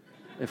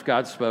if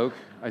God spoke.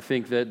 I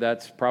think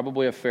that's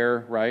probably a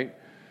fair, right?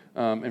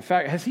 In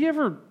fact, has he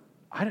ever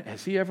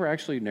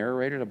actually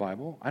narrated a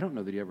Bible? I don't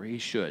know that he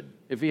should.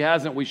 If he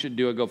hasn't, we should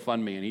do a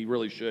GoFundMe, and he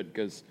really should,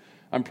 because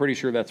I'm pretty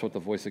sure that's what the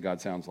voice of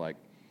God sounds like.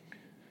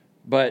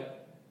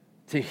 But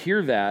to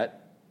hear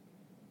that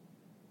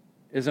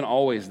isn't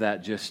always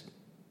that just,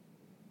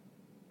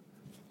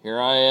 here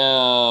I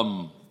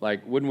am.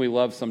 Like, wouldn't we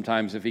love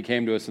sometimes if he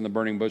came to us in the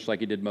burning bush like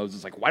he did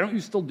Moses? Like, why don't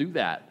you still do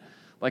that?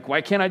 Like,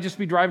 why can't I just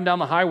be driving down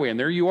the highway, and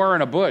there you are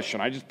in a bush,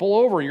 and I just pull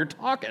over, and you're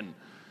talking?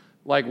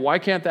 Like, why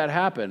can't that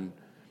happen?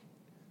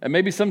 And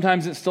maybe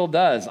sometimes it still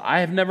does. I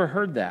have never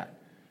heard that.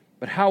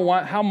 But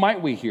how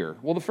might we hear?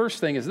 Well, the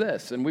first thing is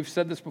this, and we've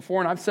said this before,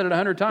 and I've said it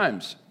 100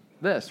 times.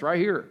 This, right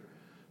here.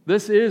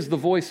 This is the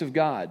voice of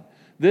God.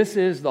 This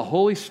is the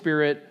Holy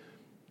Spirit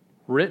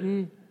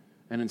written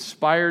and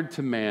inspired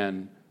to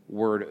man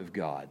Word of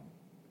God.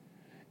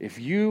 If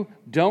you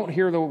don't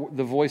hear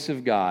the voice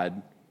of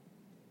God,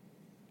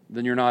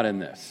 then you're not in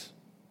this.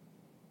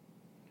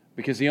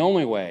 Because the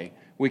only way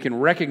we can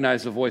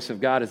recognize the voice of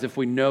God is if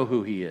we know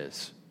who he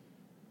is.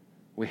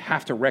 We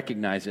have to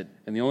recognize it,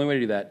 and the only way to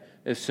do that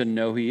is to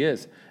know who he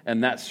is,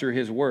 and that's through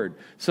his word.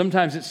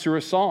 Sometimes it's through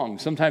a song.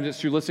 Sometimes it's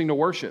through listening to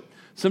worship.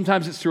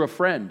 Sometimes it's through a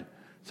friend.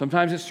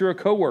 Sometimes it's through a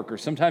coworker.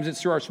 Sometimes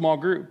it's through our small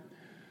group.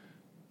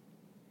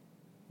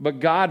 But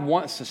God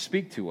wants to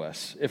speak to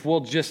us if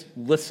we'll just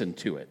listen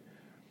to it.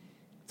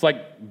 It's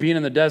like being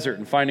in the desert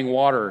and finding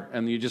water,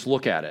 and you just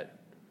look at it.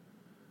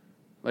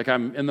 Like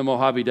I'm in the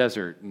Mojave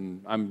Desert,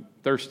 and I'm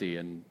thirsty,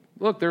 and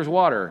look, there's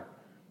water.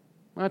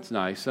 That's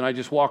nice. And I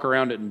just walk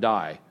around it and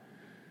die.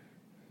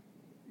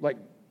 Like,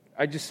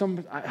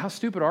 how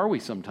stupid are we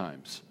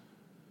sometimes?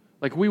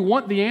 Like, we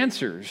want the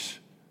answers,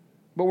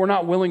 but we're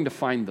not willing to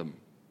find them.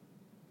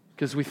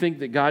 Because we think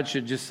that God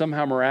should just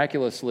somehow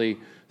miraculously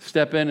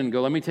step in and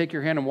go, let me take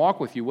your hand and walk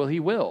with you. Well, he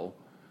will.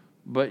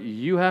 But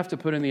you have to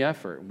put in the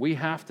effort. We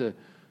have to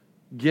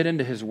get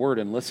into his word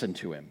and listen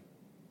to him.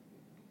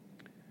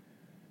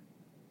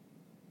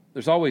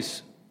 There's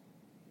always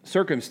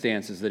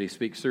circumstances that he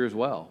speaks through as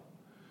well.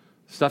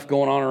 Stuff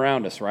going on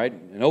around us, right?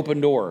 An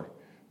open door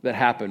that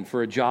happened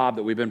for a job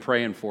that we've been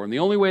praying for. And the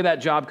only way that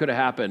job could have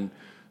happened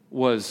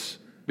was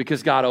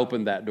because God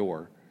opened that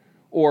door.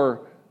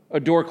 Or a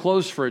door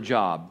closed for a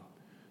job,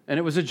 and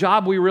it was a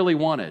job we really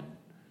wanted.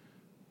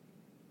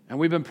 And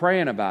we've been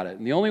praying about it.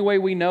 And the only way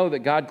we know that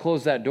God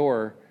closed that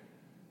door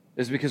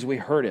is because we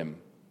heard him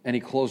and he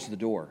closed the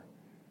door.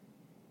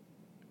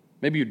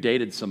 Maybe you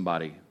dated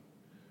somebody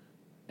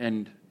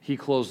and he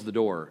closed the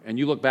door. And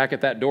you look back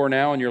at that door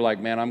now and you're like,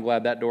 man, I'm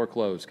glad that door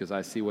closed because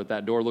I see what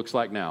that door looks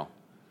like now.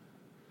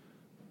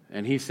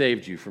 And he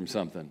saved you from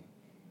something.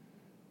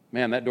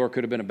 Man, that door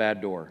could have been a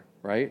bad door,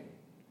 right?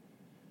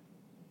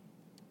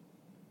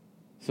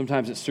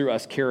 Sometimes it's through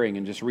us caring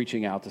and just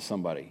reaching out to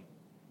somebody.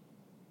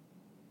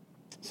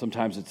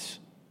 Sometimes it's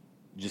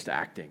just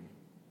acting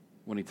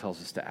when he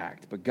tells us to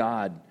act. But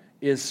God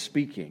is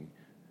speaking.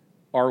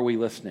 Are we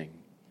listening?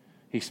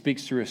 He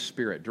speaks through his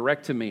Spirit,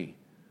 direct to me.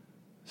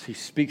 He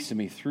speaks to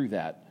me through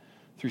that,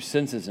 through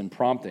senses and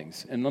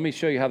promptings. And let me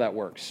show you how that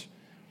works.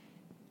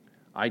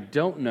 I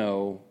don't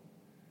know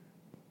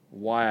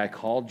why I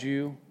called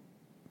you,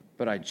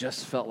 but I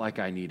just felt like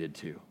I needed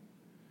to.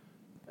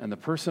 And the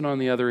person on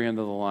the other end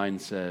of the line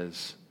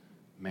says,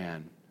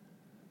 man,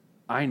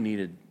 I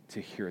needed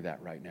to hear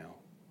that right now.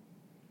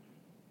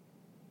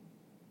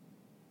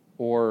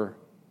 Or,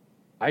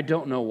 I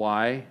don't know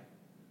why,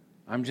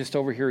 I'm just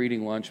over here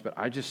eating lunch, but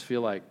I just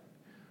feel like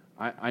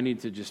I need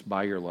to just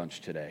buy your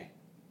lunch today.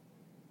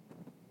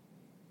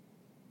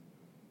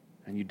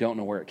 And you don't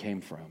know where it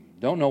came from.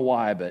 Don't know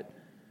why, but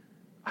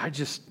I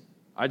just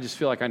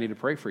feel like I need to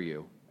pray for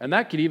you. And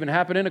that could even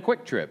happen in a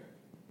quick trip.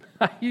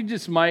 You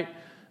just might,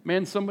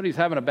 man, somebody's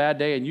having a bad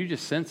day and you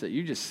just sense it.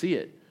 You just see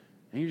it.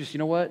 And you just, you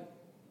know what?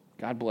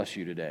 God bless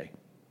you today.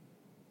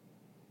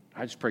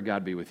 I just pray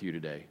God be with you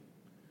today.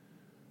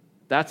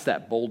 That's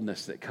that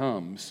boldness that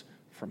comes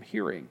from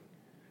hearing.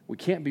 We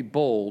can't be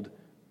bold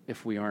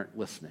if we aren't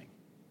listening.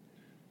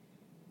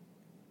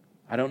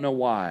 I don't know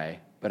why,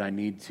 but I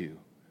need to.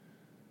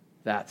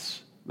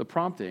 That's the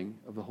prompting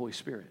of the Holy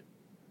Spirit.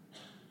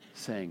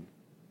 Saying,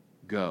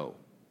 go,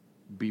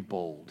 be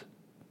bold,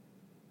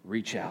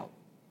 reach out.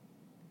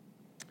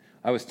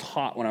 I was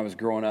taught when I was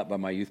growing up by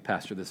my youth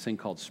pastor this thing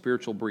called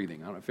spiritual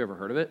breathing. I don't know if you ever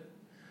heard of it.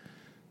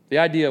 The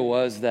idea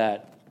was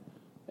that,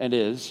 and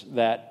is,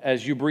 that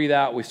as you breathe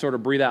out, we sort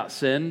of breathe out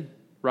sin,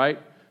 right?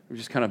 We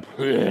just kind of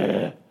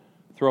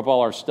throw up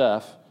all our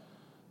stuff,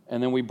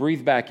 and then we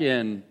breathe back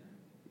in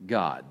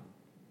God,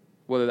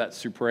 whether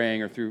that's through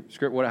praying or through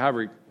script,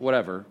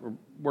 whatever, or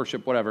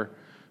worship, whatever.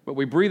 But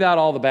we breathe out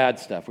all the bad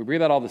stuff. We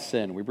breathe out all the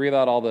sin. We breathe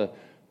out all the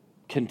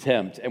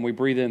contempt, and we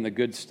breathe in the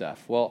good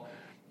stuff. Well,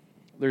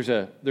 there's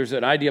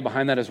an idea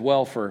behind that as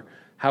well for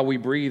how we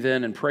breathe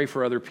in and pray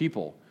for other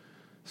people.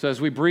 So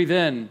as we breathe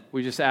in,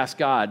 we just ask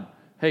God,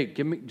 hey,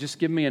 give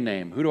me a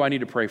name. Who do I need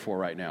to pray for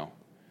right now?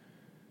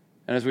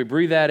 And as we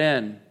breathe that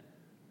in,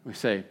 we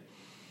say,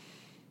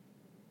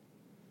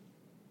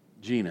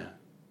 Gina.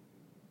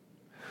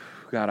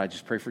 God, I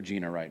just pray for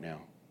Gina right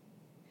now.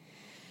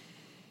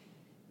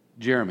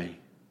 Jeremy.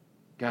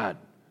 God,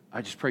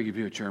 I just pray you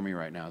be with Jeremy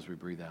right now as we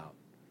breathe out.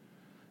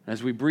 And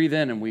as we breathe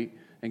in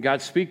and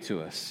God speak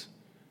to us,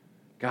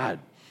 God,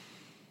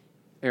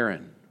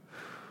 Aaron,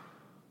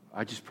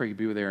 I just pray you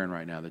be with Aaron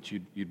right now, that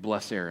you'd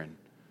bless Aaron,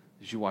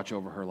 that you watch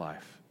over her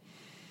life.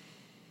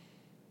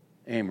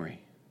 Amory,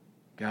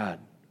 God,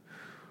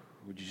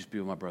 would you just be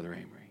with my brother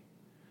Amory?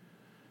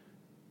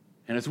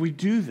 And as we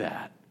do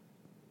that,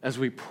 as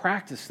we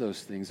practice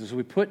those things, as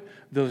we put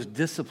those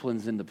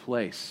disciplines into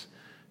place,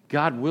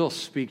 God will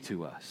speak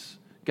to us.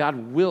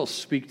 God will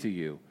speak to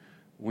you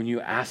when you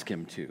ask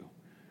him to.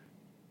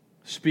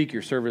 Speak,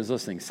 your servant is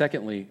listening.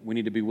 Secondly, we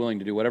need to be willing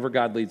to do whatever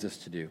God leads us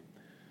to do.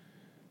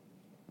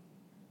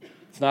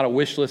 It's not a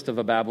wish list of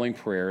a babbling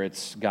prayer.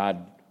 It's,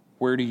 God,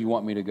 where do you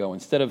want me to go?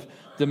 Instead of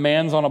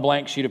demands on a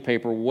blank sheet of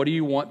paper, what do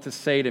you want to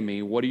say to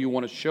me? What do you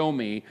want to show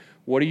me?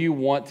 What do you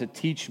want to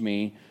teach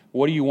me?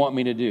 What do you want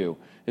me to do?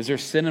 Is there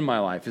sin in my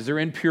life? Is there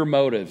impure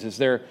motives? Is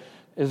there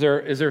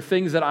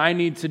things that I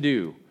need to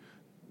do?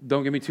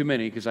 Don't give me too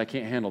many because I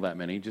can't handle that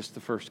many, just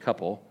the first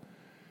couple,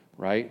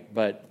 right?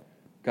 But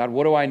God,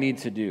 what do I need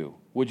to do?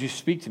 Would you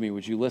speak to me?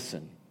 Would you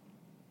listen?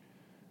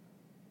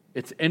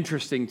 It's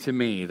interesting to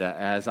me that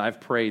as I've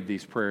prayed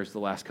these prayers the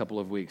last couple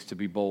of weeks to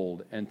be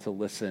bold and to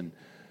listen,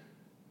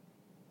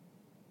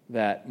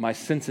 that my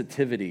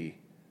sensitivity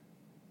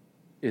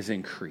is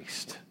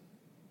increased.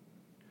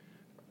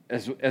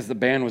 As the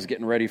band was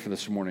getting ready for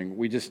this morning,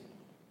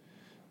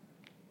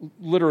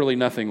 literally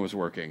nothing was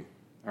working,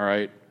 all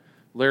right?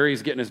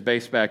 Larry's getting his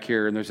bass back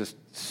here, and there's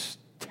this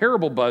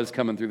terrible buzz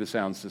coming through the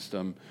sound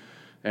system,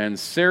 and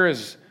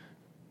Sarah's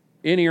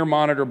in-ear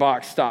monitor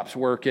box stops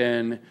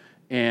working,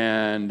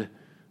 and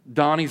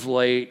Donnie's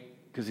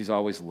late, because he's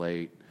always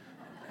late.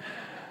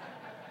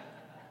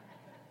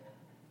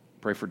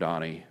 Pray for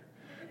Donnie.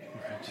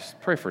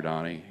 Just pray for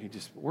Donnie.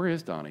 Where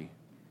is Donnie?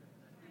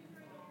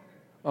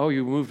 Oh,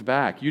 you moved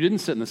back. You didn't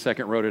sit in the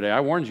second row today.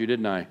 I warned you,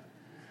 didn't I?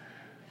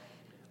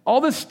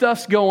 All this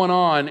stuff's going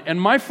on, and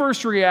my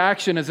first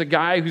reaction as a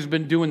guy who's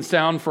been doing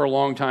sound for a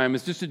long time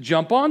is just to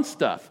jump on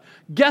stuff.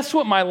 Guess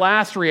what my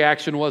last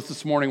reaction was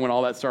this morning when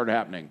all that started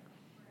happening?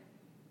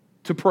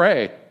 To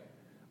pray.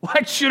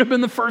 Like, should have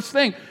been the first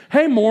thing.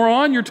 Hey,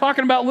 moron, you're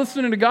talking about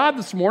listening to God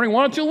this morning.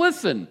 Why don't you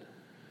listen?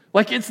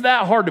 Like, it's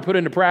that hard to put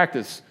into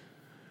practice.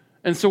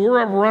 And so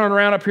we're running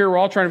around up here. We're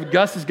all trying to,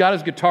 Gus has got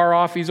his guitar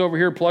off. He's over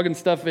here plugging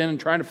stuff in and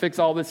trying to fix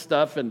all this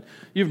stuff. And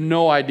you have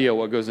no idea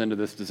what goes into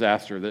this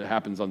disaster that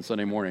happens on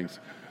Sunday mornings.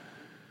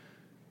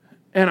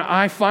 And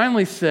I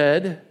finally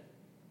said,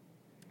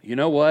 you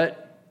know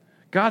what?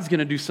 God's going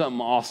to do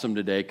something awesome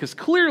today, because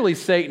clearly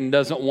Satan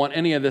doesn't want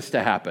any of this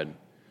to happen.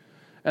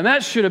 And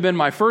that should have been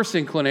my first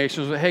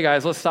inclination. Was, hey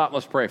guys, let's stop,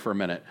 let's pray for a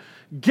minute.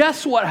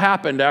 Guess what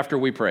happened after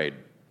we prayed?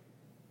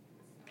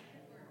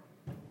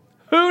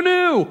 Who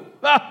knew?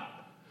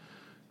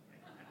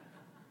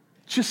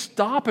 Just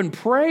stop and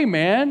pray,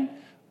 man.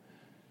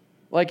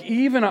 Like,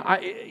 even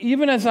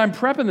as I'm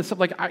prepping this,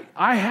 like,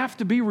 I have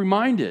to be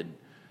reminded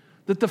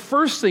that the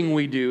first thing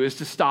we do is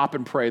to stop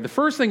and pray. The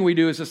first thing we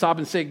do is to stop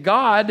and say,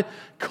 God,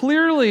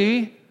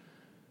 clearly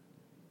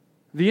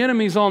the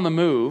enemy's on the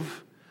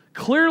move.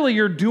 Clearly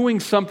you're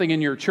doing something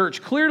in your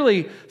church.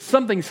 Clearly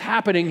something's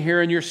happening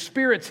here and your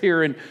Spirit's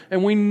here,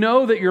 and we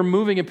know that you're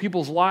moving in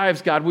people's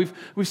lives, God. We've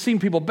seen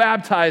people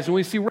baptized, and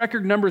we see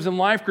record numbers in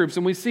life groups,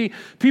 and we see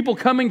people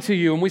coming to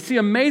you, and we see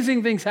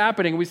amazing things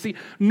happening. We see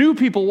new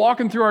people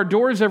walking through our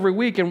doors every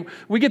week, and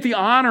we get the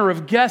honor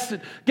of guests.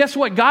 Guess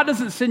what? God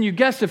doesn't send you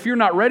guests if you're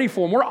not ready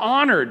for them. We're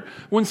honored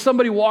when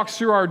somebody walks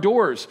through our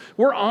doors.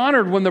 We're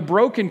honored when the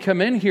broken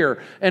come in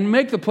here and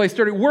make the place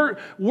dirty.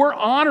 We're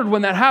honored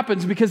when that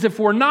happens, because if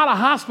we're not a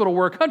hospital,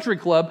 we're a country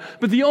club,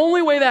 but the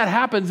only way that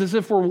happens is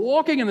if we're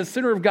walking in the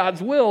center of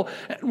God's will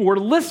and we're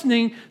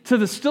listening to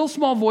the still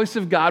small voice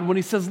of God when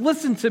he says,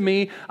 listen to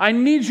me, I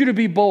need you to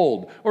be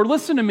bold. Or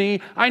listen to me,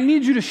 I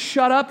need you to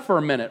shut up for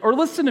a minute. Or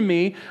listen to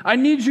me, I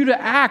need you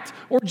to act.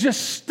 Or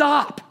just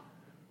stop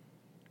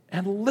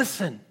and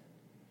listen.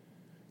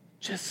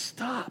 Just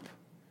stop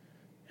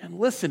and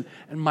listen.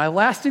 And my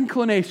last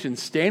inclination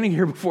standing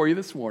here before you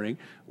this morning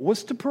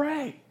was to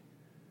pray.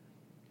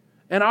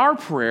 And our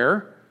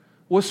prayer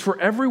was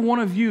for every one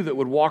of you that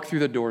would walk through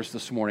the doors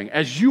this morning.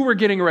 As you were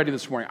getting ready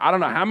this morning, I don't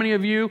know how many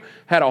of you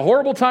had a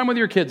horrible time with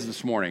your kids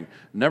this morning.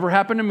 Never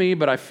happened to me,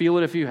 but I feel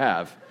it if you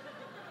have.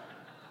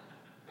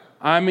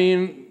 I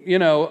mean, you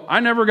know, I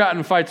never got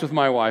in fights with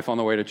my wife on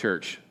the way to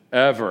church.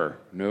 Ever.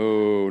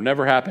 No,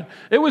 never happened.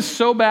 It was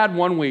so bad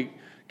one week.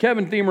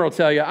 Kevin Thiemer will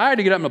tell you, I had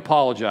to get up and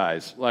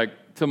apologize,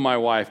 like, to my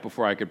wife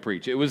before I could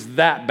preach. It was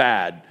that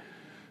bad,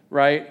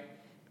 right?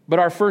 But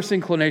our first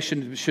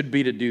inclination should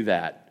be to do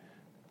that.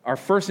 Our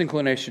first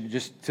inclination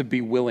just to be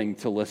willing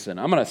to listen.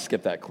 I'm going to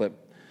skip that clip.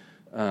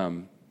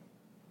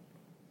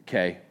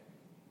 Okay.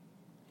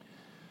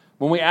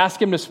 When we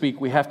ask him to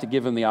speak, we have to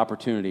give him the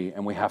opportunity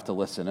and we have to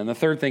listen. And the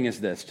third thing is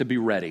this, to be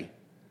ready.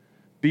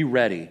 Be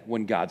ready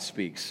when God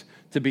speaks.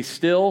 To be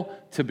still,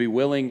 to be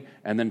willing,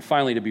 and then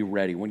finally to be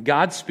ready. When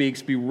God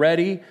speaks, be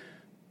ready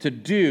to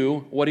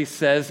do what he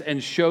says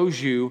and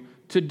shows you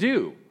to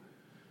do.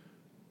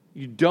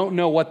 You don't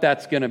know what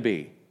that's going to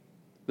be.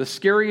 The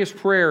scariest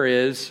prayer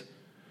is,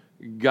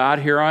 God,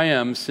 here I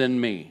am,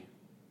 send me.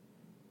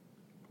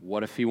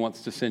 What if he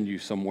wants to send you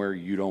somewhere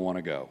you don't want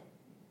to go?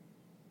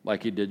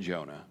 Like he did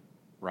Jonah,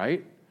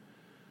 right?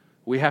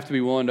 We have to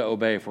be willing to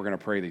obey if we're going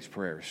to pray these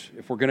prayers,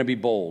 if we're going to be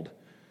bold.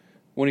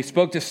 When he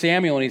spoke to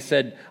Samuel and he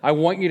said, I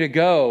want you to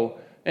go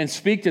and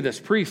speak to this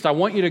priest. I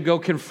want you to go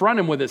confront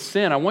him with his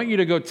sin. I want you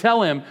to go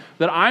tell him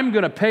that I'm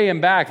going to pay him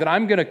back, that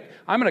I'm going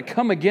to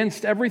come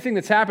against everything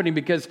that's happening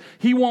because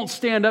he won't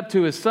stand up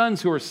to his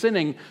sons who are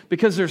sinning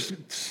because there's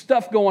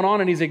stuff going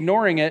on and he's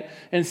ignoring it.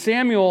 And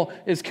Samuel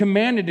is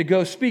commanded to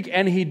go speak,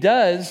 and he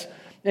does.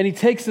 And he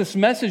takes this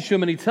message to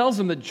him and he tells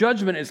him that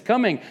judgment is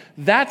coming.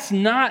 That's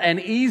not an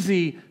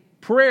easy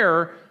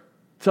prayer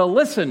to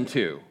listen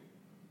to.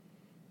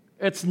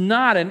 It's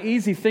not an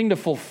easy thing to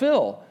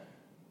fulfill.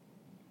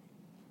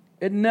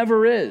 It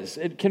never is.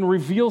 It can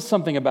reveal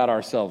something about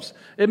ourselves.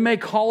 It may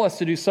call us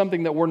to do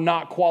something that we're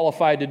not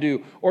qualified to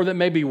do, or that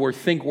maybe we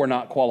think we're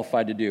not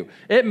qualified to do.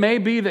 It may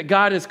be that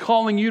God is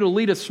calling you to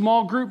lead a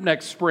small group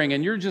next spring,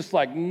 and you're just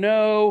like,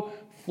 no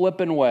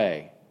flipping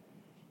way.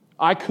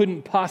 I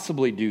couldn't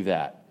possibly do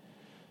that.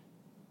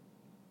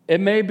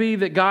 It may be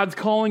that God's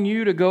calling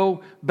you to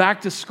go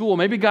back to school.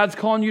 Maybe God's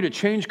calling you to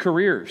change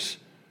careers.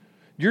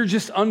 You're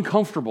just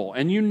uncomfortable,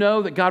 and you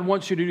know that God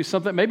wants you to do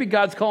something. Maybe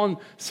God's calling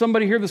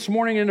somebody here this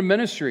morning into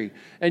ministry,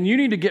 and you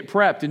need to get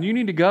prepped, and you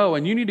need to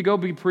go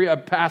be a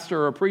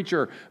pastor or a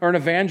preacher or an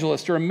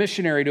evangelist or a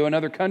missionary to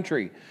another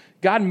country.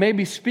 God may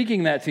be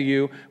speaking that to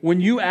you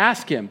when you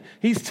ask him.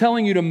 He's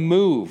telling you to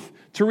move,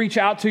 to reach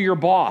out to your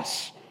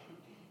boss,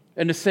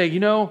 and to say,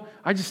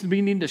 I just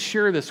need to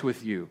share this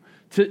with you,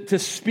 to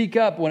speak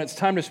up when it's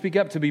time to speak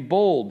up, to be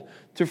bold,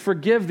 to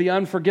forgive the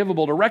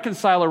unforgivable, to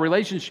reconcile a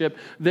relationship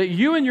that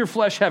you and your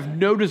flesh have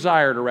no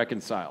desire to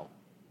reconcile.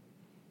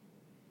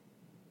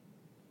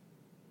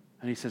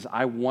 And he says,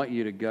 I want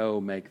you to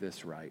go make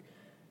this right.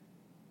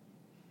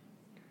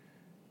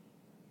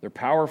 They're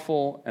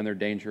powerful and they're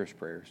dangerous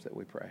prayers that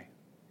we pray.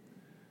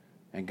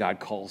 And God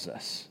calls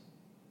us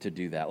to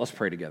do that. Let's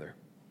pray together.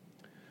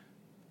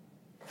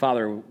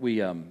 Father,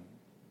 we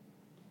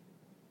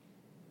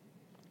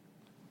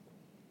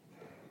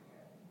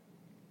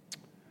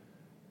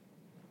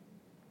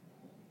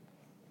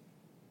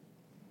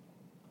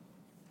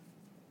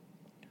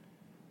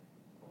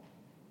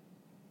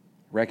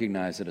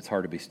recognize that it's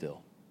hard to be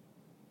still.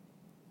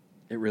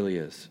 It really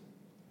is.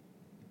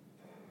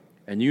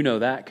 And you know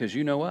that because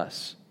you know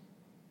us.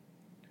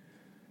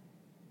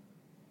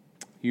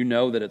 You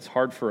know that it's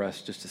hard for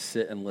us just to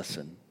sit and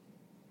listen.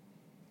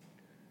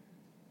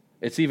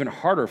 It's even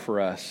harder for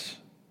us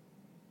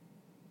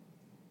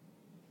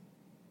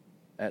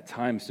at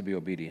times to be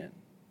obedient.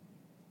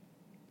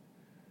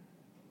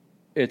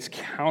 It's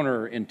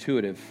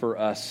counterintuitive for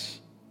us,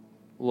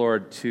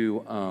 Lord,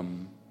 to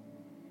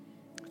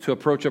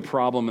approach a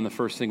problem and the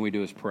first thing we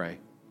do is pray.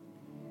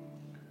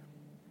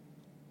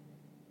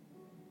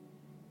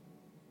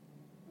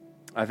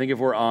 I think if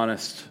we're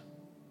honest,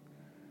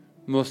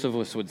 most of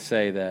us would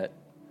say that,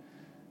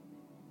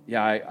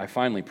 yeah, I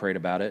finally prayed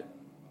about it.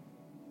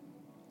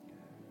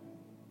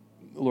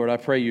 Lord, I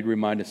pray you'd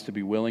remind us to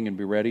be willing and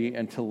be ready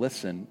and to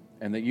listen,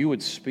 and that you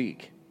would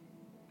speak.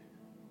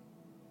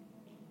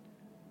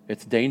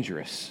 It's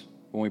dangerous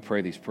when we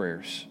pray these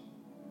prayers.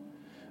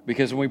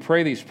 Because when we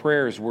pray these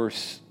prayers, we're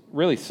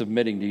really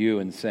submitting to you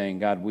and saying,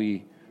 God,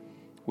 we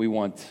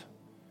want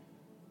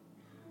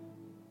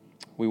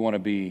to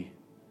be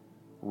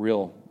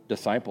real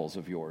disciples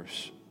of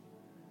yours.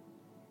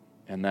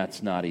 And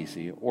that's not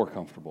easy or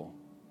comfortable.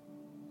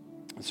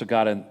 And so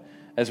God,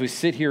 as we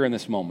sit here in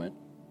this moment,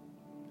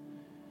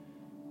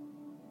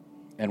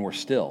 and we're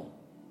still,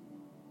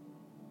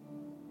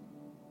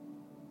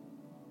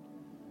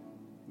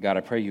 God, I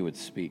pray you would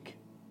speak.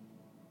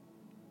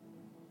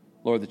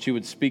 Lord, that you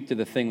would speak to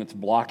the thing that's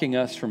blocking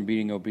us from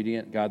being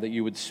obedient. God, that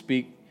you would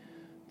speak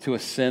to a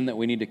sin that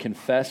we need to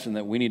confess and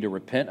that we need to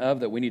repent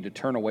of, that we need to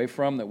turn away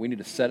from, that we need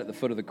to set at the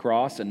foot of the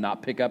cross and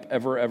not pick up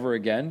ever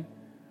again.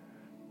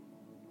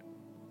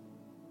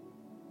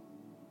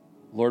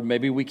 Lord,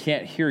 maybe we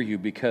can't hear you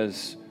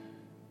because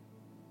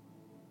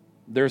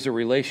there's a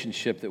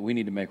relationship that we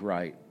need to make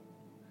right.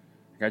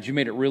 God, you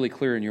made it really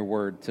clear in your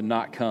word to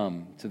not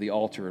come to the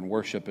altar and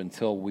worship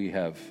until we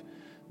have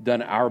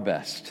done our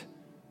best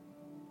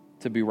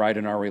to be right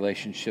in our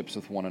relationships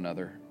with one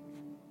another.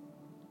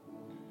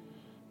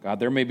 God,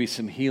 there may be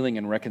some healing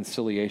and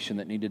reconciliation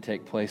that need to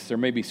take place. There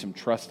may be some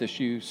trust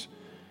issues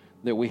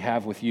that we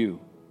have with you.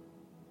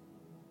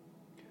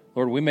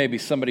 Lord, we may be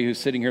somebody who's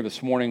sitting here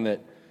this morning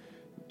that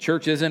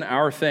church isn't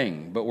our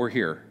thing, but we're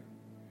here.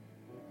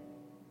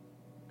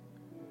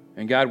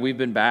 And God, we've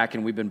been back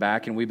and we've been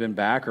back and we've been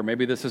back, or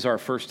maybe this is our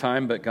first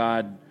time, but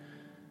God,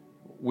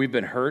 we've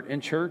been hurt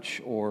in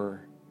church,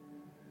 or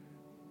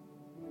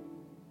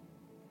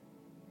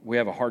we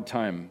have a hard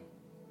time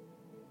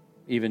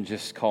even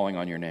just calling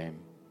on your name.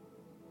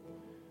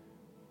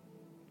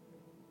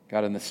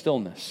 God, in the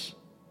stillness,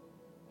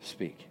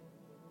 speak.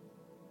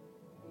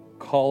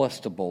 Call us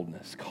to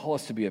boldness. Call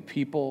us to be a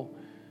people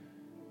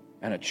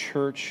and a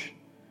church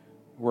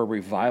where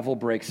revival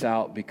breaks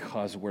out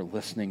because we're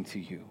listening to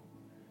you,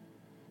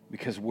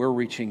 because we're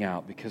reaching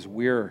out, because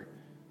we're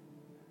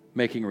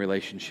making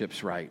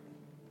relationships right,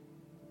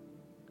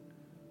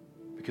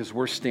 because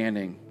we're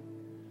standing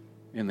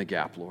in the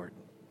gap, Lord.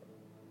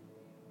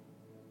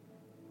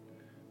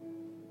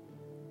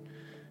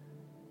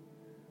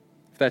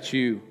 If that's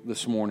you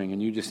this morning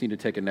and you just need to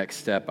take a next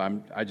step,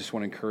 I just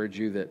want to encourage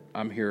you that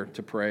I'm here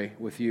to pray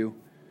with you.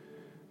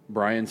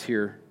 Brian's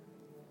here.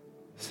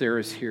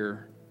 Sarah's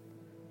here.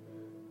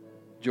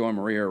 Joe and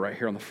Maria are right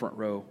here on the front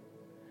row.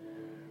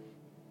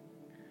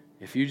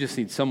 If you just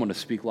need someone to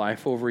speak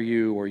life over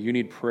you, or you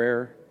need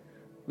prayer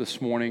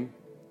this morning,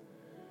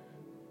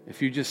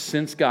 if you just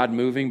sense God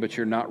moving, but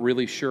you're not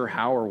really sure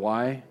how or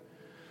why,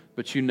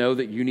 but you know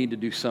that you need to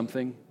do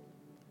something,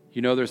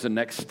 you know there's a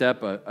next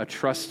step, a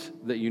trust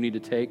that you need to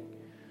take,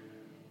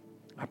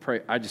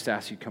 I just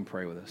ask you to come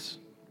pray with us.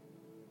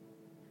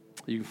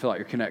 You can fill out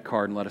your Connect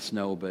card and let us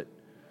know, but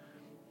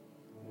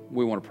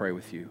we want to pray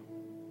with you.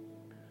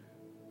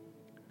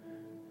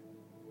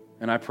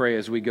 And I pray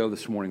as we go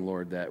this morning,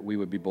 Lord, that we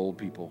would be bold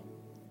people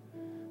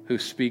who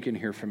speak and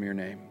hear from your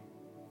name.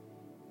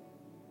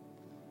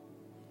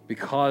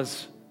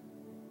 Because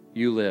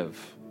you live,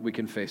 we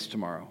can face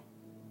tomorrow.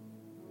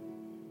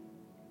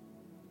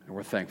 And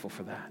we're thankful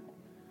for that.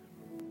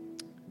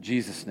 In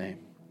Jesus' name,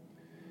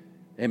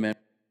 amen.